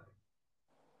 So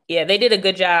yeah, they did a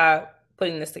good job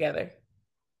putting this together.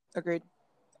 Agreed.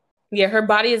 Yeah, her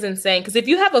body is insane. Because if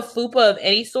you have a fupa of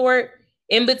any sort,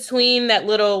 in between that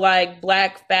little like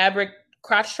black fabric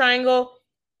crotch triangle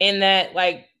and that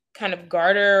like kind of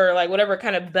garter or like whatever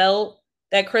kind of belt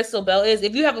that crystal belt is,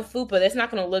 if you have a fupa, that's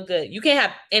not going to look good. You can't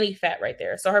have any fat right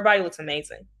there. So her body looks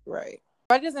amazing. Right.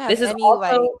 Body doesn't have This is any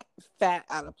also, like fat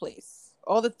out of place.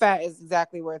 All the fat is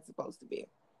exactly where it's supposed to be.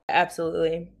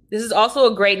 Absolutely. This is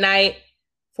also a great night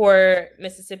for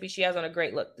Mississippi. She has on a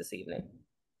great look this evening.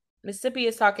 Mississippi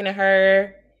is talking to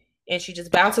her and she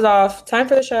just bounces off. Time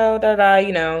for the show. Da da.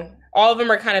 You know, all of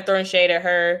them are kind of throwing shade at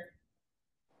her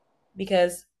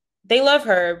because they love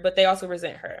her, but they also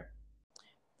resent her.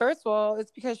 First of all,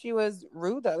 it's because she was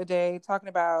rude the other day, talking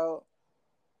about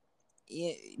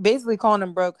basically calling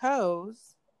them broke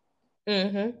hoes.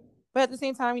 Mm-hmm. But at the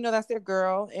same time, you know, that's their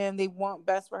girl and they want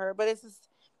best for her. But it's just,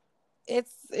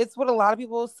 it's what a lot of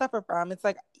people suffer from. It's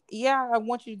like, yeah, I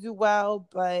want you to do well,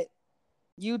 but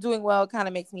you doing well kind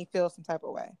of makes me feel some type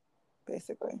of way,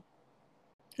 basically.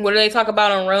 What do they talk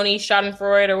about on Roni,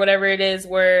 Schadenfreude, or whatever it is,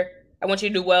 where I want you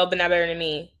to do well, but not better than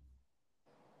me?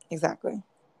 Exactly.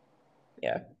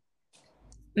 Yeah.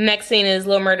 Next scene is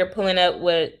Lil Murda pulling up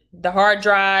with the hard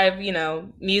drive, you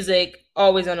know, music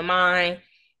always on the mind.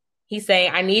 He's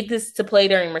saying, I need this to play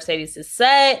during Mercedes'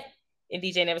 set. And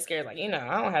DJ Never Scared is like, you know,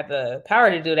 I don't have the power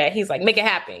to do that. He's like, make it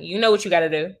happen. You know what you got to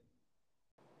do.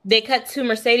 They cut to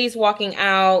Mercedes walking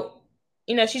out.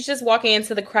 You know, she's just walking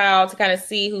into the crowd to kind of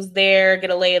see who's there, get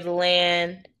a lay of the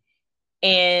land,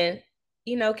 and,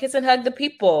 you know, kiss and hug the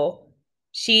people.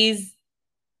 She's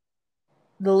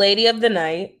the lady of the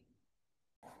night.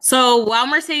 So while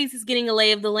Mercedes is getting a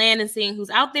lay of the land and seeing who's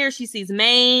out there, she sees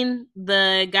Maine,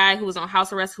 the guy who was on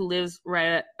house arrest who lives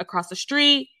right across the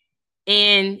street.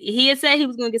 And he had said he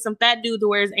was going to get some fat dude to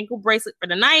wear his ankle bracelet for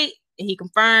the night. And he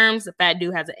confirms the fat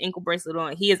dude has an ankle bracelet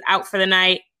on. He is out for the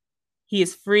night. He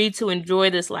is free to enjoy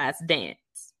this last dance.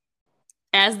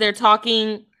 As they're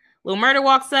talking, Lil Murda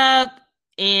walks up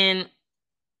and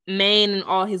Maine and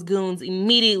all his goons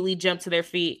immediately jump to their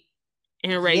feet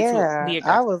and are ready to be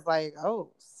aggressive. I was like,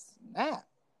 oh, snap.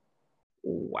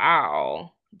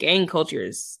 Wow. Gang culture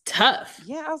is tough.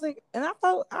 Yeah, I was like, and I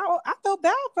felt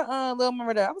bad for Lil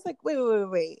Murda. I was like,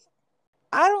 wait.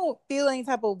 I don't feel any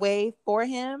type of way for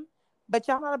him, but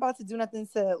y'all not about to do nothing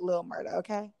to Lil Murda,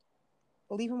 okay?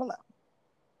 Leave him alone.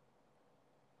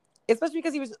 Especially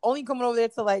because he was only coming over there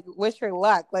to like wish her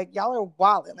luck. Like, y'all are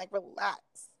wilding. Like, relax.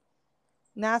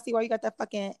 Now I see why you got that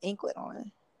fucking anklet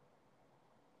on.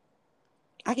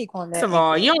 I keep calling that. First of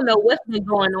all, you don't know what's been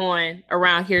going on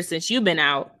around here since you've been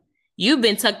out. You've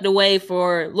been tucked away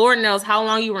for Lord knows how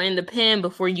long. You were in the pen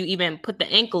before you even put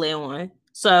the anklet on.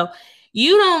 So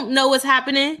you don't know what's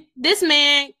happening. This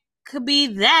man could be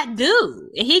that dude.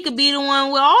 And he could be the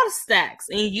one with all the stacks.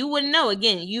 And you wouldn't know.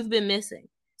 Again, you've been missing.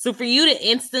 So for you to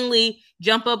instantly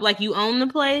jump up like you own the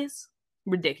place,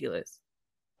 ridiculous.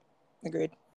 Agreed.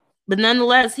 But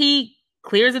nonetheless, he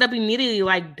clears it up immediately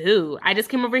like, dude, I just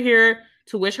came over here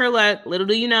to wish her luck. Little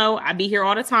do you know, I be here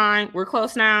all the time. We're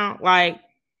close now. Like,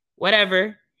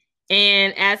 whatever.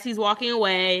 And as he's walking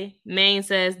away, Maine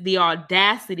says, the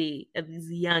audacity of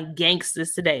these young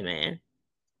gangsters today, man.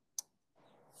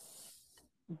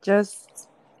 Just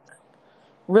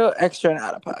real extra and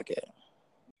out of pocket.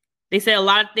 They say a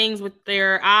lot of things with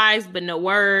their eyes, but no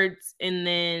words. And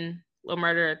then Lil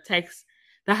Murda takes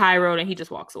the high road and he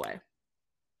just walks away.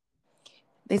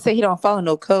 They say he don't follow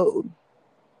no code.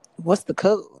 What's the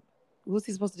code? What's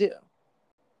he supposed to do?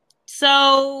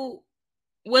 So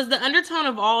was the undertone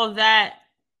of all of that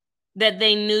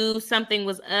they knew something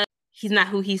was up? He's not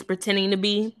who he's pretending to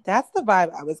be? That's the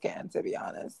vibe I was getting, to be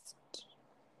honest.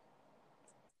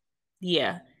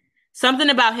 Yeah. Something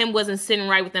about him wasn't sitting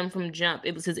right with them from jump.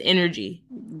 It was his energy.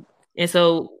 And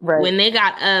so when they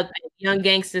got up, young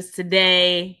gangsters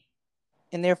today,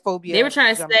 and their phobia, they were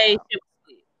trying to say,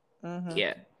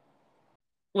 yeah.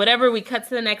 Whatever, we cut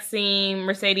to the next scene.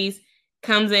 Mercedes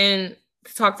comes in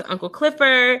to talk to Uncle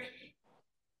Clifford.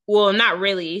 Well, not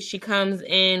really. She comes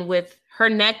in with her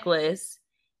necklace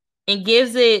and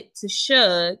gives it to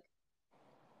Suge.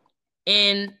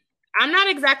 And I'm not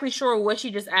exactly sure what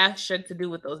she just asked Suge to do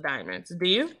with those diamonds. Do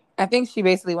you? I think she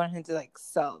basically wanted him to like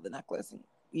sell the necklace and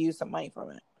use some money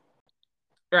from it.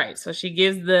 Right. So she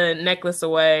gives the necklace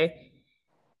away.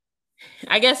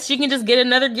 I guess she can just get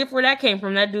another gift where that came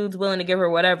from. That dude's willing to give her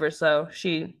whatever. So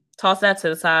she tossed that to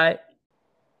the side.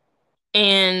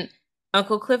 And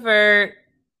Uncle Clifford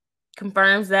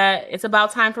confirms that it's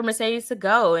about time for Mercedes to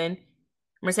go. And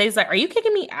Mercedes is like, are you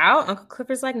kicking me out? Uncle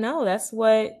Clifford's like, no, that's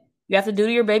what you have to do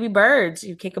to your baby birds.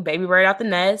 You kick a baby bird out the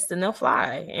nest and they'll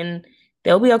fly and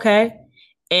they'll be okay.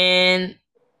 And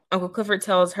Uncle Clifford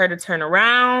tells her to turn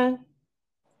around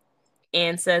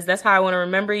and says, that's how I want to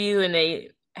remember you. And they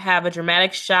have a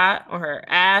dramatic shot on her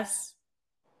ass.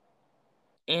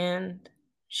 And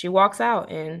she walks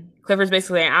out, and Clifford's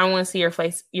basically like, I don't want to see your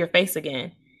face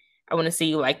again. I want to see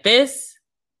you like this,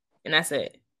 and that's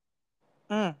it.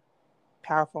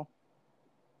 Powerful.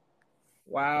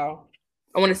 Wow.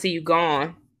 I want to see you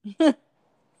gone.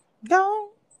 Gone.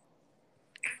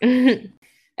 I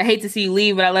hate to see you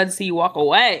leave, but I love to see you walk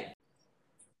away.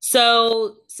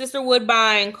 So Sister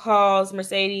Woodbine calls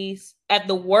Mercedes at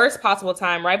the worst possible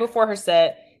time, right before her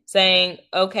set, saying,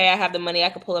 okay, I have the money, I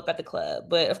could pull up at the club.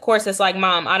 But of course, it's like,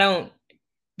 Mom,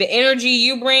 the energy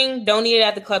you bring, don't need it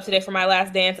at the club today for my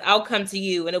last dance. I'll come to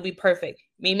you and it'll be perfect.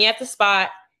 Meet me at the spot.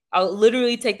 I'll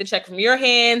literally take the check from your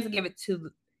hands, give it to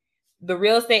the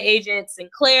real estate agent,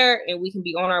 Sinclair, and we can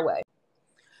be on our way.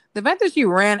 The fact that she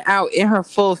ran out in her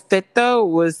full fit, though,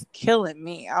 was killing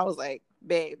me. I was like,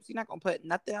 babes, you're not going to put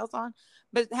nothing else on?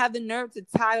 But had the nerve to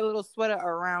tie a little sweater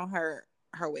around her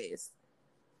waist.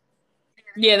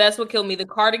 Yeah, that's what killed me. The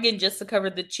cardigan just to cover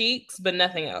the cheeks, but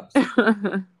nothing else.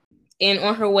 And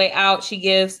on her way out, she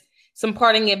gives some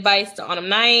parting advice to Autumn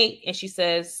Night. And she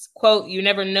says, quote, you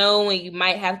never know when you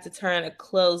might have to turn a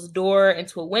closed door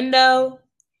into a window.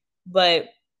 But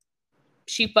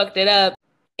she fucked it up.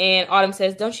 And Autumn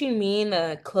says, don't you mean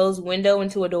a closed window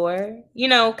into a door? You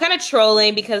know, kind of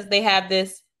trolling because they have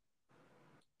this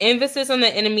emphasis on the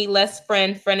enemy, less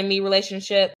frenemy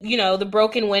relationship. You know, the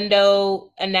broken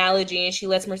window analogy. And she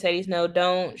lets Mercedes know,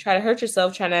 don't try to hurt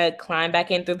yourself trying to climb back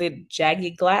in through the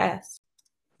jagged glass.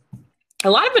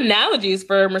 A lot of analogies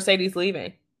for Mercedes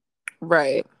leaving.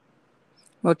 Right.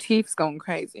 Motif's going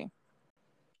crazy.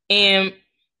 And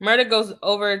Murda goes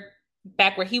over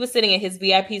back where he was sitting in his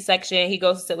VIP section. He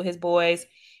goes to sit with his boys.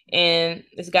 And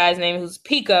this guy's name, who's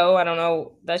Pico, I don't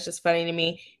know, that's just funny to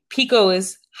me. Pico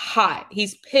is hot.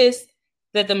 He's pissed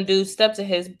that them dudes stepped to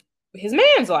his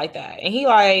mans like that. And he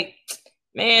like,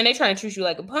 man, they trying to treat you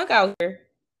like a punk out here.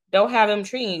 Don't have them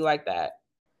treating you like that.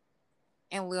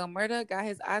 And Lil Murda got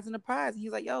his eyes on the prize. And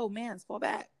he's like, yo, man, fall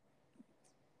back.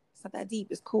 It's not that deep.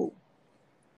 It's cool.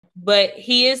 But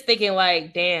he is thinking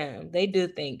like, damn, they do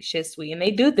think shit's sweet. And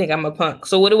they do think I'm a punk.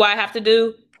 So what do I have to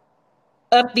do?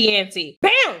 Up the ante.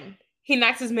 Bam! He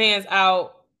knocks his mans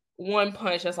out. One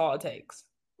punch. That's all it takes.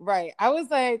 Right. I was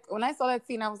like, when I saw that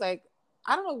scene, I was like,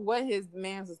 I don't know what his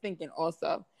man was thinking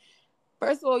also.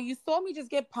 First of all, you saw me just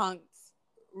get punked.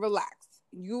 Relax.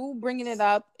 You bringing it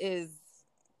up is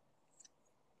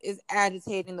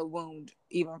agitating the wound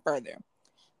even further.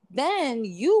 Then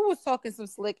you was talking some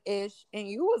slick-ish, and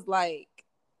you was like,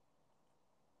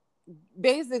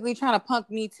 basically trying to punk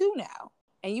me too now.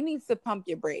 And you need to pump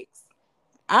your brakes.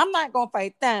 I'm not going to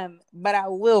fight them, but I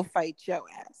will fight your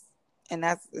ass. And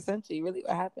that's essentially really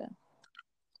what happened.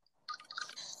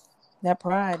 That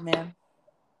pride, man.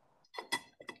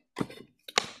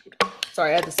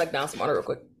 Sorry, I had to suck down some water real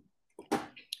quick.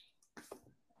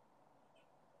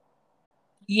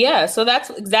 Yeah, so that's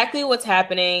exactly what's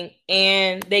happening.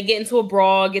 And they get into a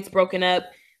brawl, gets broken up.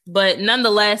 But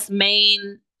nonetheless,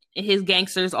 Maine and his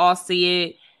gangsters all see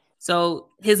it. So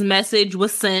his message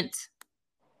was sent.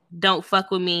 Don't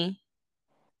fuck with me.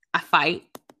 I fight.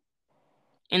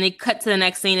 And they cut to the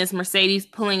next scene as Mercedes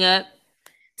pulling up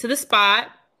to the spot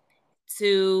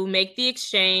to make the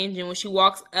exchange. And when she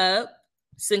walks up,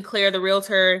 Sinclair, the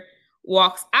realtor,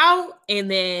 walks out.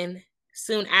 And then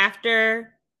soon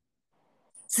after,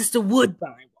 Sister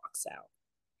Woodbine walks out.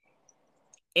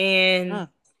 And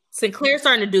Sinclair's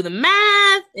starting to do the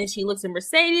math. And she looks at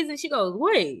Mercedes and she goes,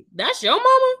 wait, that's your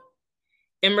mama?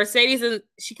 And Mercedes,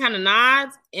 she kind of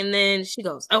nods, and then she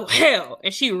goes, oh, hell.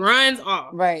 And she runs off.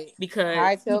 Right. Because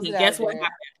guess what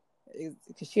happened?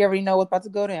 Because she already know what's about to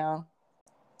go down.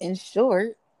 In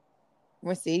short,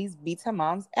 Mercedes beats her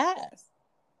mom's ass.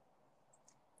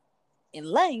 In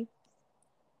length,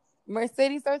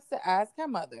 Mercedes starts to ask her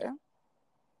mother,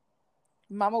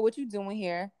 Mama, what you doing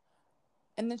here?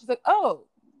 And then she's like, oh,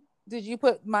 did you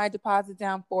put my deposit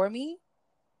down for me?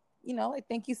 You know, like,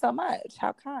 thank you so much.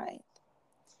 How kind.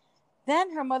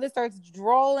 Then her mother starts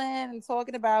drooling and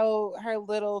talking about her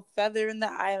little feather in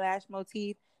the eyelash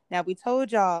motif. Now, we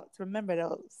told y'all to remember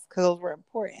those because those were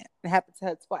important. It happened to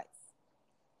her twice.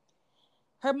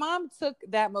 Her mom took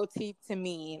that motif to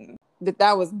mean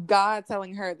that was God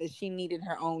telling her that she needed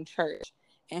her own church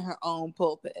and her own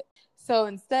pulpit. So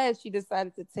instead, she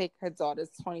decided to take her daughter's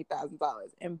 $20,000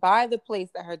 and buy the place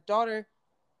that her daughter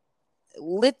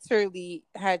literally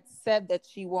had said that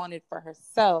she wanted for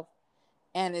herself,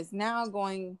 and is now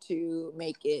going to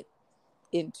make it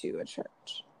into a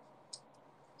church.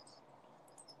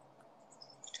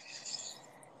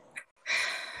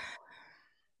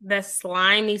 That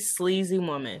slimy, sleazy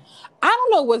woman. I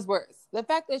don't know what's worse. The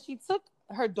fact that she took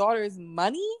her daughter's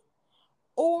money,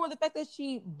 or the fact that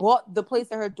she bought the place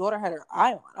that her daughter had her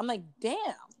eye on. I'm like, damn,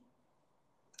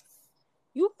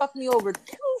 you fucked me over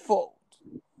twofold.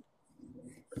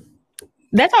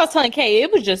 That's what I was telling Kay.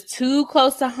 It was just too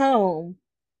close to home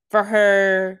for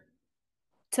her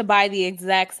to buy the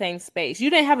exact same space. You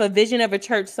didn't have a vision of a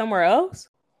church somewhere else?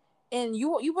 And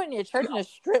you putting your church in a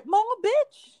strip mall,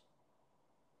 bitch?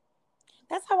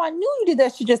 That's how I knew you did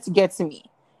that shit just to get to me.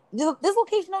 This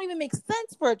location don't even make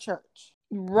sense for a church.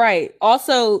 Right.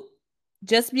 Also,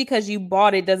 just because you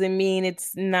bought it doesn't mean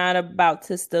it's not about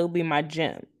to still be my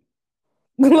gym.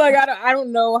 Like, I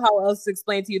don't know how else to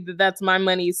explain to you that that's my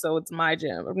money, so it's my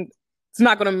gym. It's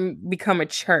not going to become a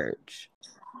church.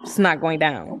 It's not going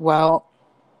down. Well,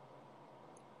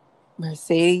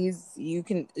 Mercedes,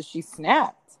 she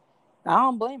snapped. I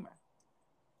don't blame her.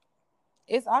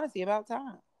 It's honestly about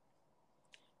time.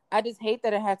 I just hate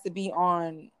that it had to be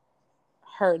on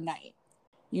her night.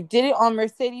 You did it on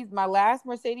Mercedes, my last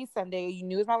Mercedes Sunday. You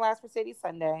knew it was my last Mercedes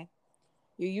Sunday.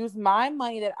 You used my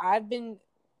money that I've been,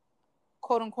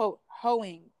 quote unquote,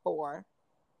 hoeing for.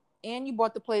 And you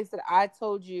bought the place that I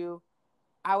told you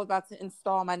I was about to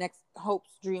install my next hopes,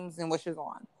 dreams, and wishes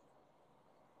on.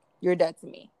 You're dead to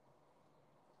me.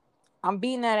 I'm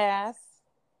beating that ass.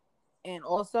 And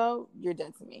also, you're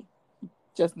dead to me.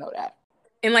 Just know that.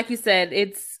 And like you said,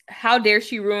 it's how dare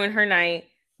she ruin her night,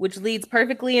 which leads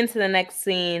perfectly into the next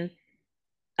scene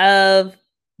of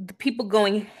the people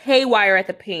going haywire at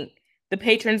the Pink. The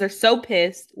patrons are so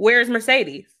pissed. Where's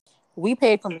Mercedes? We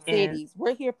paid for Mercedes.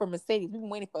 We're here for Mercedes. We've been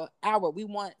waiting for an hour. We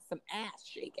want some ass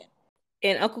shaking.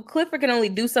 And Uncle Clifford can only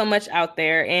do so much out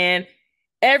there. And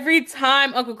every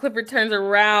time Uncle Clifford turns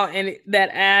around and that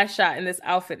ass shot in this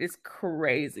outfit is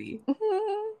crazy.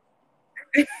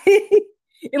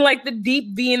 And like the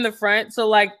deep V in the front. So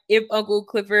like if Uncle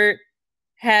Clifford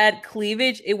had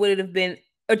cleavage, it would have been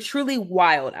a truly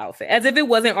wild outfit. As if it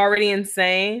wasn't already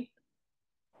insane.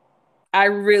 I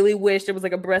really wish there was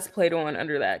like a breastplate on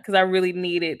under that because I really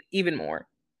need it even more.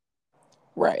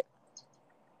 Right.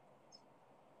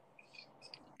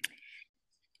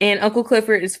 And Uncle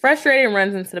Clifford is frustrated and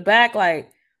runs into the back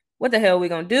like, what the hell are we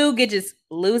going to do? Gidget's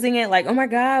losing it. Like, oh my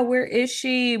God, where is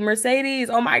she? Mercedes,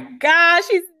 oh my God,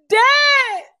 she's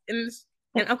dead.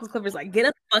 And Uncle Clifford's like, get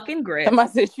a fucking grip.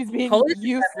 Somebody said she's being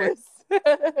useless.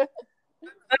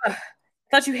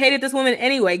 Thought you hated this woman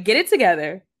anyway. Get it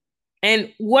together.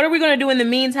 And what are we going to do in the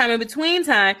meantime, in between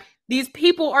time? These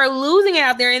people are losing it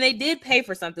out there and they did pay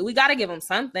for something. We got to give them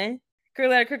something. Crooked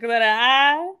letter,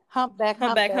 I. Humpback,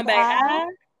 I.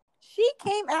 She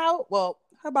came out, well,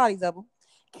 her body double,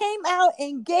 came out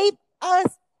and gave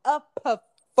us a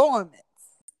performance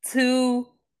to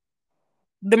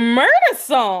the murder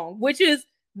song, which is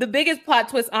the biggest plot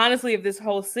twist, honestly, of this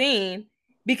whole scene,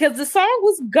 because the song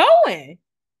was going.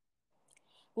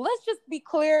 Let's just be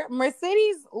clear.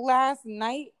 Mercedes last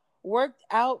night worked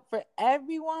out for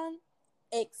everyone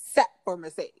except for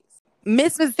Mercedes.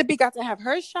 Miss Mississippi got to have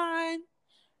her shine.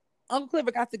 Uncle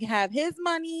Clifford got to have his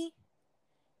money.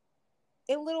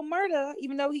 And Little Murder,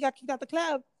 even though he got kicked out the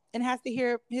club and has to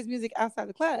hear his music outside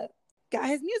the club, got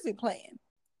his music playing.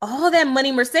 All that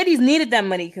money, Mercedes needed that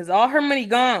money because all her money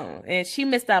gone. And she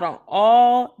missed out on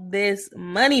all this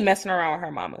money messing around with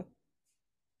her mama.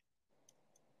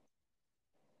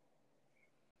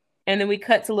 And then we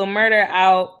cut to Little Murder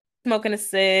out smoking a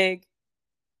cig.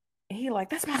 And he like,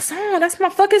 that's my song. That's my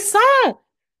fucking song.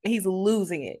 And he's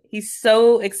losing it. He's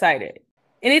so excited.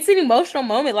 And it's an emotional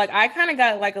moment. Like, I kind of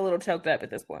got like a little choked up at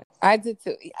this point. I did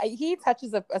too. He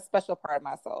touches a special part of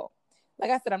my soul. Like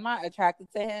I said, I'm not attracted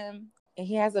to him. And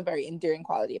he has a very endearing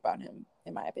quality about him,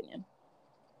 in my opinion.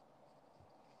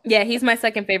 Yeah, he's my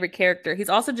second favorite character. He's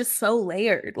also just so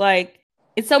layered. Like,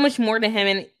 it's so much more to him.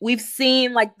 And we've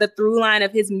seen like the through line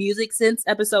of his music since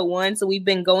episode 1. So we've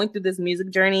been going through this music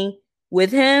journey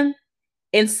with him.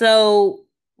 And so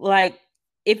like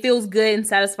it feels good and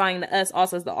satisfying to us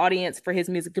also as the audience for his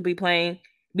music to be playing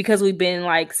because we've been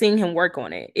like seeing him work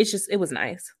on it. It was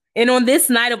nice. And on this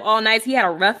night of all nights, he had a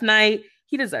rough night.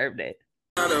 He deserved it.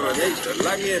 Yeah,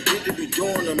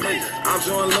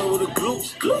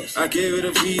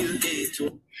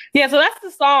 so that's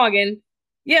the song. And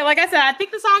yeah, like I said, I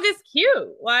think the song is cute.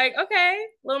 Like, okay,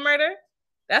 Little Murder,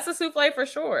 that's a souffle for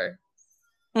sure.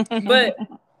 But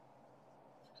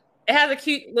it has a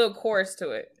cute little chorus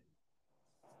to it.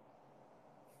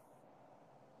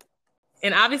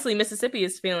 And obviously Mississippi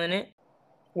is feeling it.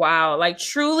 Wow, like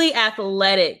truly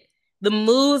athletic. The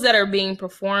moves that are being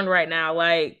performed right now,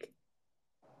 like,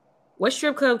 what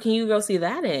strip club can you go see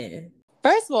that in?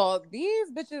 First of all, these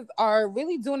bitches are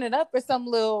really doing it up for some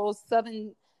little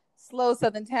slow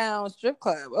southern town strip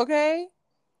club, okay?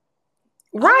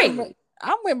 Right.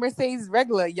 I'm with Mercedes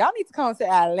regular. Y'all need to come to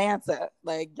Atlanta.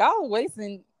 Like, y'all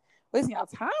wasting y'all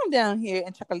time down here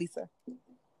in Chocalisa.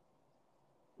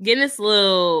 Getting this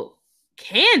little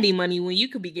candy money when you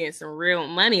could be getting some real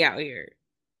money out here.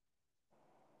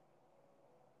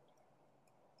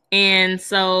 And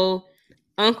so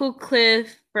Uncle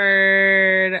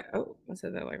Clifford, I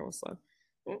said that like I was slow.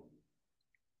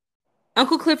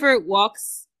 Uncle Clifford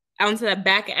walks out into that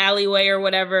back alleyway or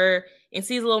whatever and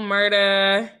sees Lil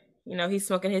Murda. You know, he's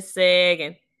smoking his cig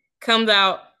and comes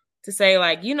out to say,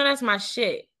 like, you know, that's my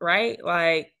shit, right?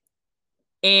 Like,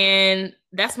 and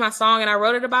that's my song and I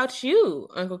wrote it about you,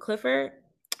 Uncle Clifford.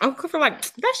 Uncle Clifford, like,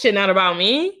 that shit not about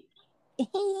me.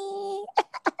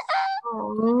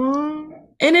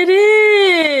 And it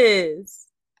is.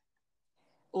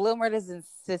 Lil Murda's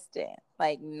insistent.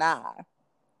 Like, nah.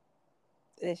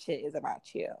 This shit is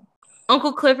about you.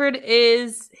 Uncle Clifford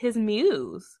is his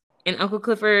muse. And Uncle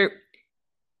Clifford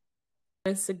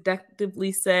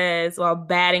seductively says, while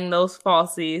batting those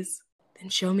falsies, then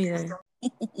show me that.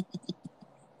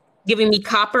 Giving me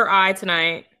copper eye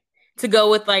tonight to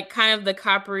go with like kind of the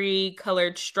coppery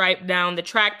colored stripe down the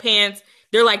track pants.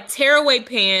 They're like tearaway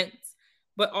pants,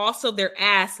 but also they're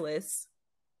assless.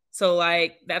 So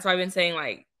like, that's why I've been saying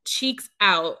like cheeks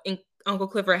out, and Uncle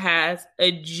Clifford has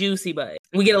a juicy butt.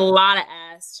 We get a lot of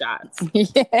ass shots.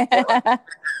 Yeah.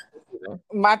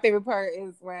 My favorite part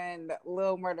is when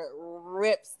Lil Murda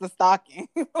rips the stocking.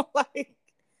 Like,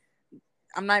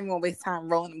 I'm not even gonna waste time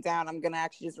rolling them down. I'm gonna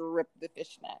actually just rip the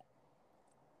fishnet.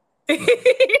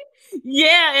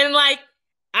 Yeah, and like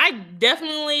I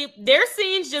definitely, their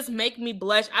scenes just make me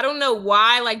blush. I don't know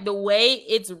why, like the way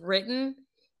it's written,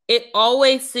 it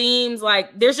always seems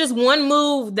like there's just one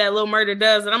move that Lil Murda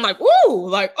does, and I'm like, ooh,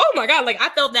 like, oh my God, like I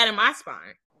felt that in my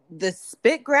spine. The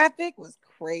spit graphic was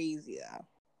crazy though.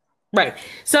 Right.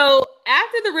 So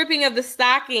after the ripping of the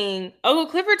stocking, Uncle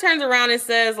Clifford turns around and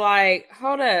says, like,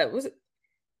 hold up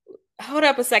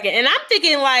a second. And I'm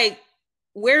thinking, like,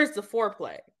 where's the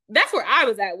foreplay? That's where I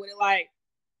was at with it. Like,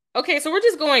 okay, so we're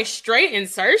just going straight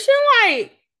insertion?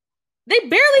 Like, they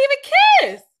barely even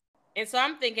kiss. And so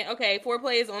I'm thinking, okay,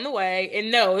 foreplay is on the way.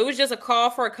 And no, it was just a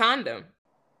call for a condom.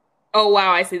 Oh,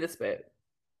 wow, I see the spit.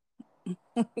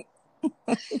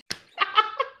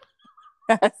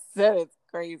 I said it's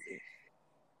crazy.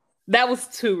 That was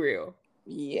too real.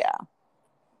 Yeah.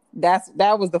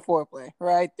 That was the foreplay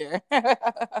right there.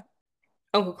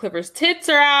 Uncle Clifford's tits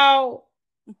are out.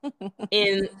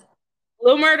 And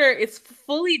Lil Murda is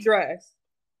fully dressed.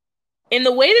 And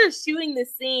the way they're shooting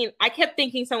this scene, I kept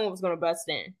thinking someone was going to bust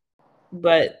in.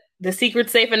 But the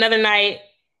secret's safe another night,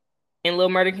 and Lil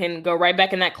Murda can go right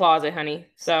back in that closet, honey.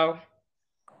 So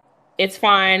it's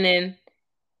fine. And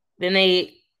then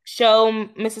they show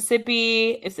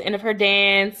Mississippi. It's the end of her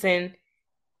dance, and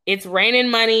it's raining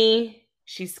money.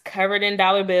 She's covered in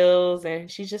dollar bills,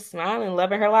 and she's just smiling,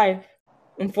 loving her life.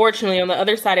 Unfortunately, on the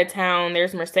other side of town,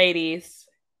 there's Mercedes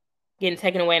getting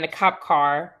taken away in a cop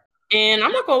car. And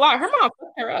I'm not gonna lie, her mom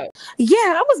fucked her up. Yeah,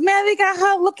 I was mad they got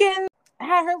her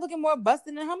had her looking more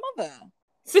busted than her mother.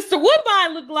 Sister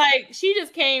Woodbine looked like she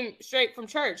just came straight from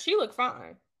church. She looked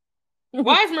fine.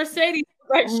 Why is Mercedes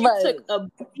like she took a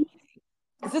beat?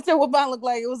 Sister Woodbine looked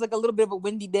like it was like a little bit of a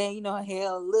windy day, you know, her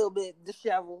hair a little bit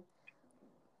disheveled.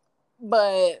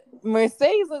 But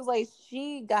Mercedes looks like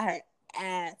she got her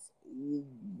ass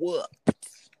whooped.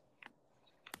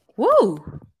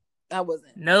 Woo. That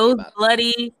wasn't nose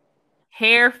bloody,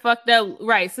 hair fucked up.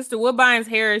 Right, Sister Woodbine's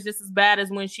hair is just as bad as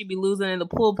when she be losing in the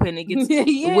pulpit and it gets yeah,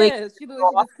 she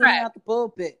was coming out the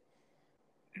pulpit.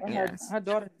 Yes. Her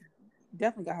daughter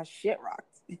definitely got her shit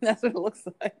rocked. That's what it looks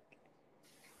like.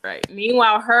 Right.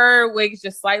 Meanwhile, her wig's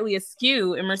just slightly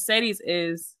askew, and Mercedes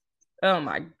is, oh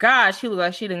my gosh, she looks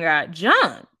like she done got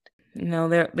jumped. You know,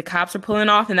 the cops are pulling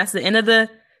off, and that's the end of the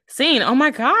scene. Oh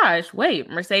my gosh, wait,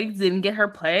 Mercedes didn't get her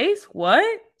place?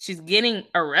 What? She's getting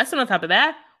arrested on top of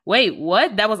that? Wait,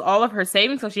 what? That was all of her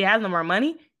savings, so she has no more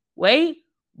money? Wait,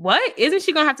 what? Isn't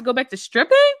she gonna have to go back to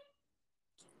stripping?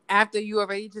 After you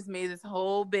already just made this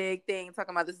whole big thing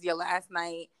talking about this is your last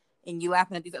night, and you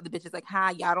laughing at these other bitches like,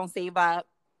 hi, y'all don't save up.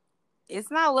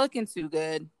 It's not looking too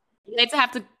good. You hate to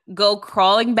have to go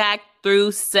crawling back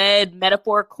through said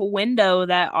metaphorical window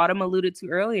that Autumn alluded to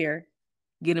earlier,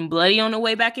 getting bloody on the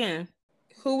way back in.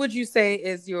 Who would you say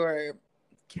is your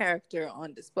character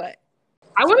on display?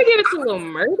 I want to give it to Lil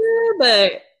Murda,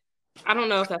 but I don't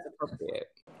know if that's appropriate.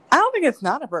 I don't think it's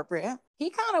not appropriate. He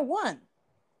kind of won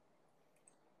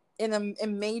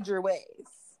in major ways.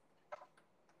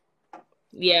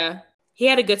 Yeah, he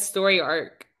had a good story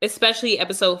arc, especially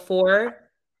episode 4,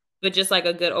 but just like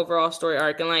a good overall story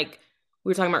arc. And like we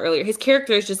were talking about earlier, his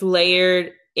character is just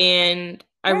layered and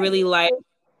I really like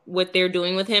what they're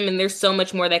doing with him, and there's so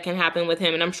much more that can happen with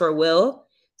him, and I'm sure will.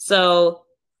 So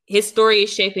his story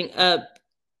is shaping up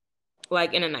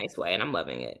like in a nice way, and I'm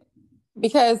loving it.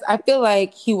 Because I feel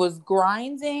like he was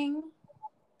grinding.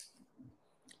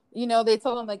 You know, they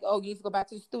told him like, "Oh, you need to go back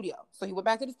to the studio." So he went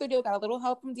back to the studio, got a little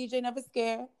help from DJ Never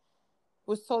Scared.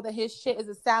 Was told that his shit is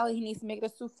a salad. He needs to make it a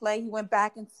souffle. He went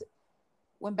back into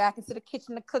the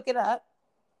kitchen to cook it up.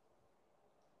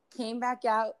 Came back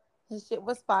out. His shit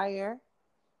was fire,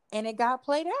 and it got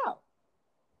played out.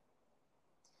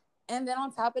 And then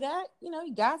on top of that, you know,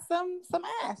 he got some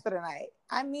ass for the night.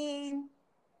 I mean,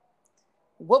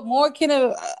 what more can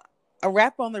a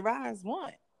rapper on the rise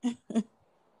want?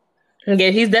 Yeah,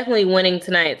 he's definitely winning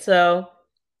tonight. So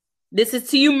this is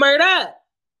to you, Murder.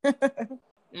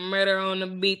 Murder on the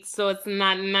beat, so it's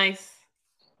not nice.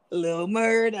 Lil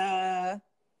Murder.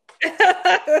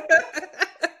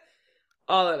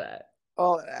 All of that.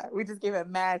 We just gave him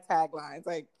mad taglines.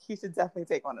 Like, he should definitely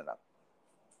take one of them.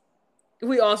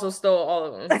 We also stole all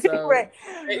of them. So. Right.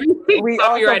 We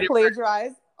also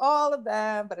plagiarized all of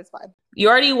them, but it's fine. You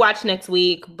already watched next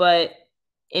week, but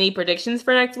any predictions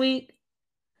for next week?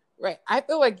 Right. I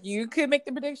feel like you could make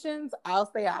the predictions. I'll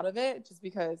stay out of it just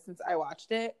because since I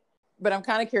watched it. But I'm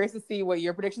kind of curious to see what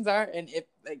your predictions are and if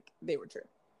like they were true.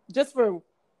 Just for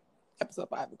episode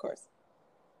 5, of course.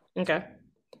 Okay.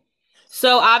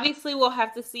 So obviously we'll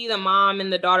have to see the mom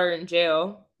and the daughter in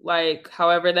jail, like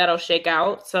however that'll shake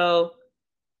out. So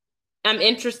I'm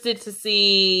interested to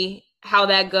see how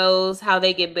that goes, how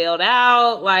they get bailed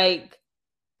out. Like,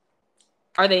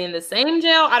 are they in the same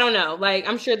jail? I don't know. Like,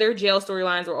 I'm sure their jail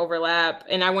storylines will overlap,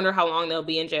 and I wonder how long they'll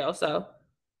be in jail. So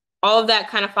all of that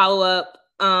kind of follow up.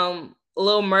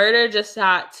 Lil Murder just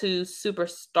got to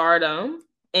superstardom,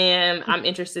 and I'm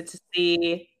interested to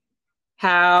see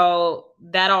how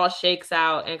that all shakes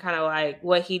out and kind of like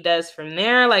what he does from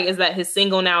there. Like, is that his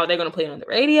single now? They're going to play it on the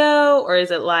radio, or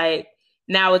is it like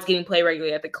now it's getting played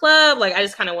regularly at the club? Like, I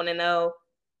just kind of want to know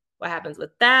what happens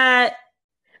with that.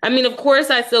 I mean, of course,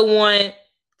 I still want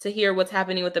to hear what's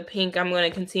happening with the Pink. I'm going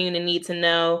to continue to need to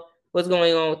know what's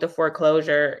going on with the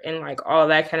foreclosure and like all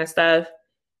that kind of stuff.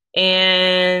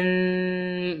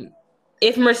 And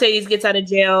if Mercedes gets out of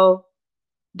jail,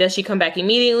 does she come back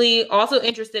immediately? Also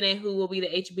interested in who will be the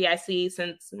HBIC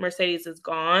since Mercedes is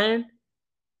gone.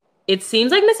 It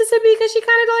seems like Mississippi because she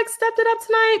kind of like stepped it up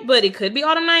tonight, but it could be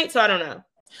Autumn Night, so I don't know.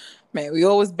 Man, we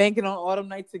always banking on Autumn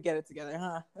Night to get it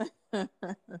together, huh?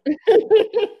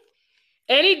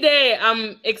 Any day,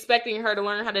 I'm expecting her to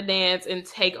learn how to dance and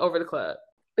take over the club.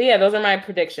 But yeah, those are my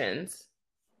predictions.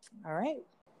 All right.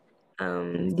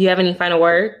 Do you have any final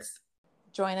words?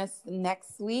 Join us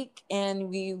next week, and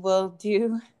we will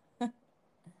do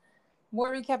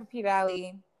more recap of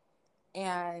P-Valley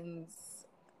and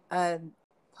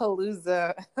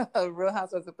Palooza, Real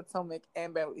Housewives of Potomac,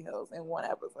 and Beverly Hills in one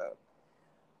episode.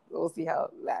 We'll see how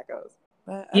that goes.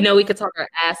 But, you know, we could talk our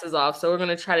asses off, so we're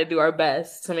going to try to do our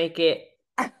best to make it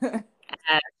as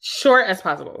short as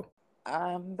possible.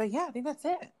 But yeah, I think that's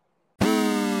it.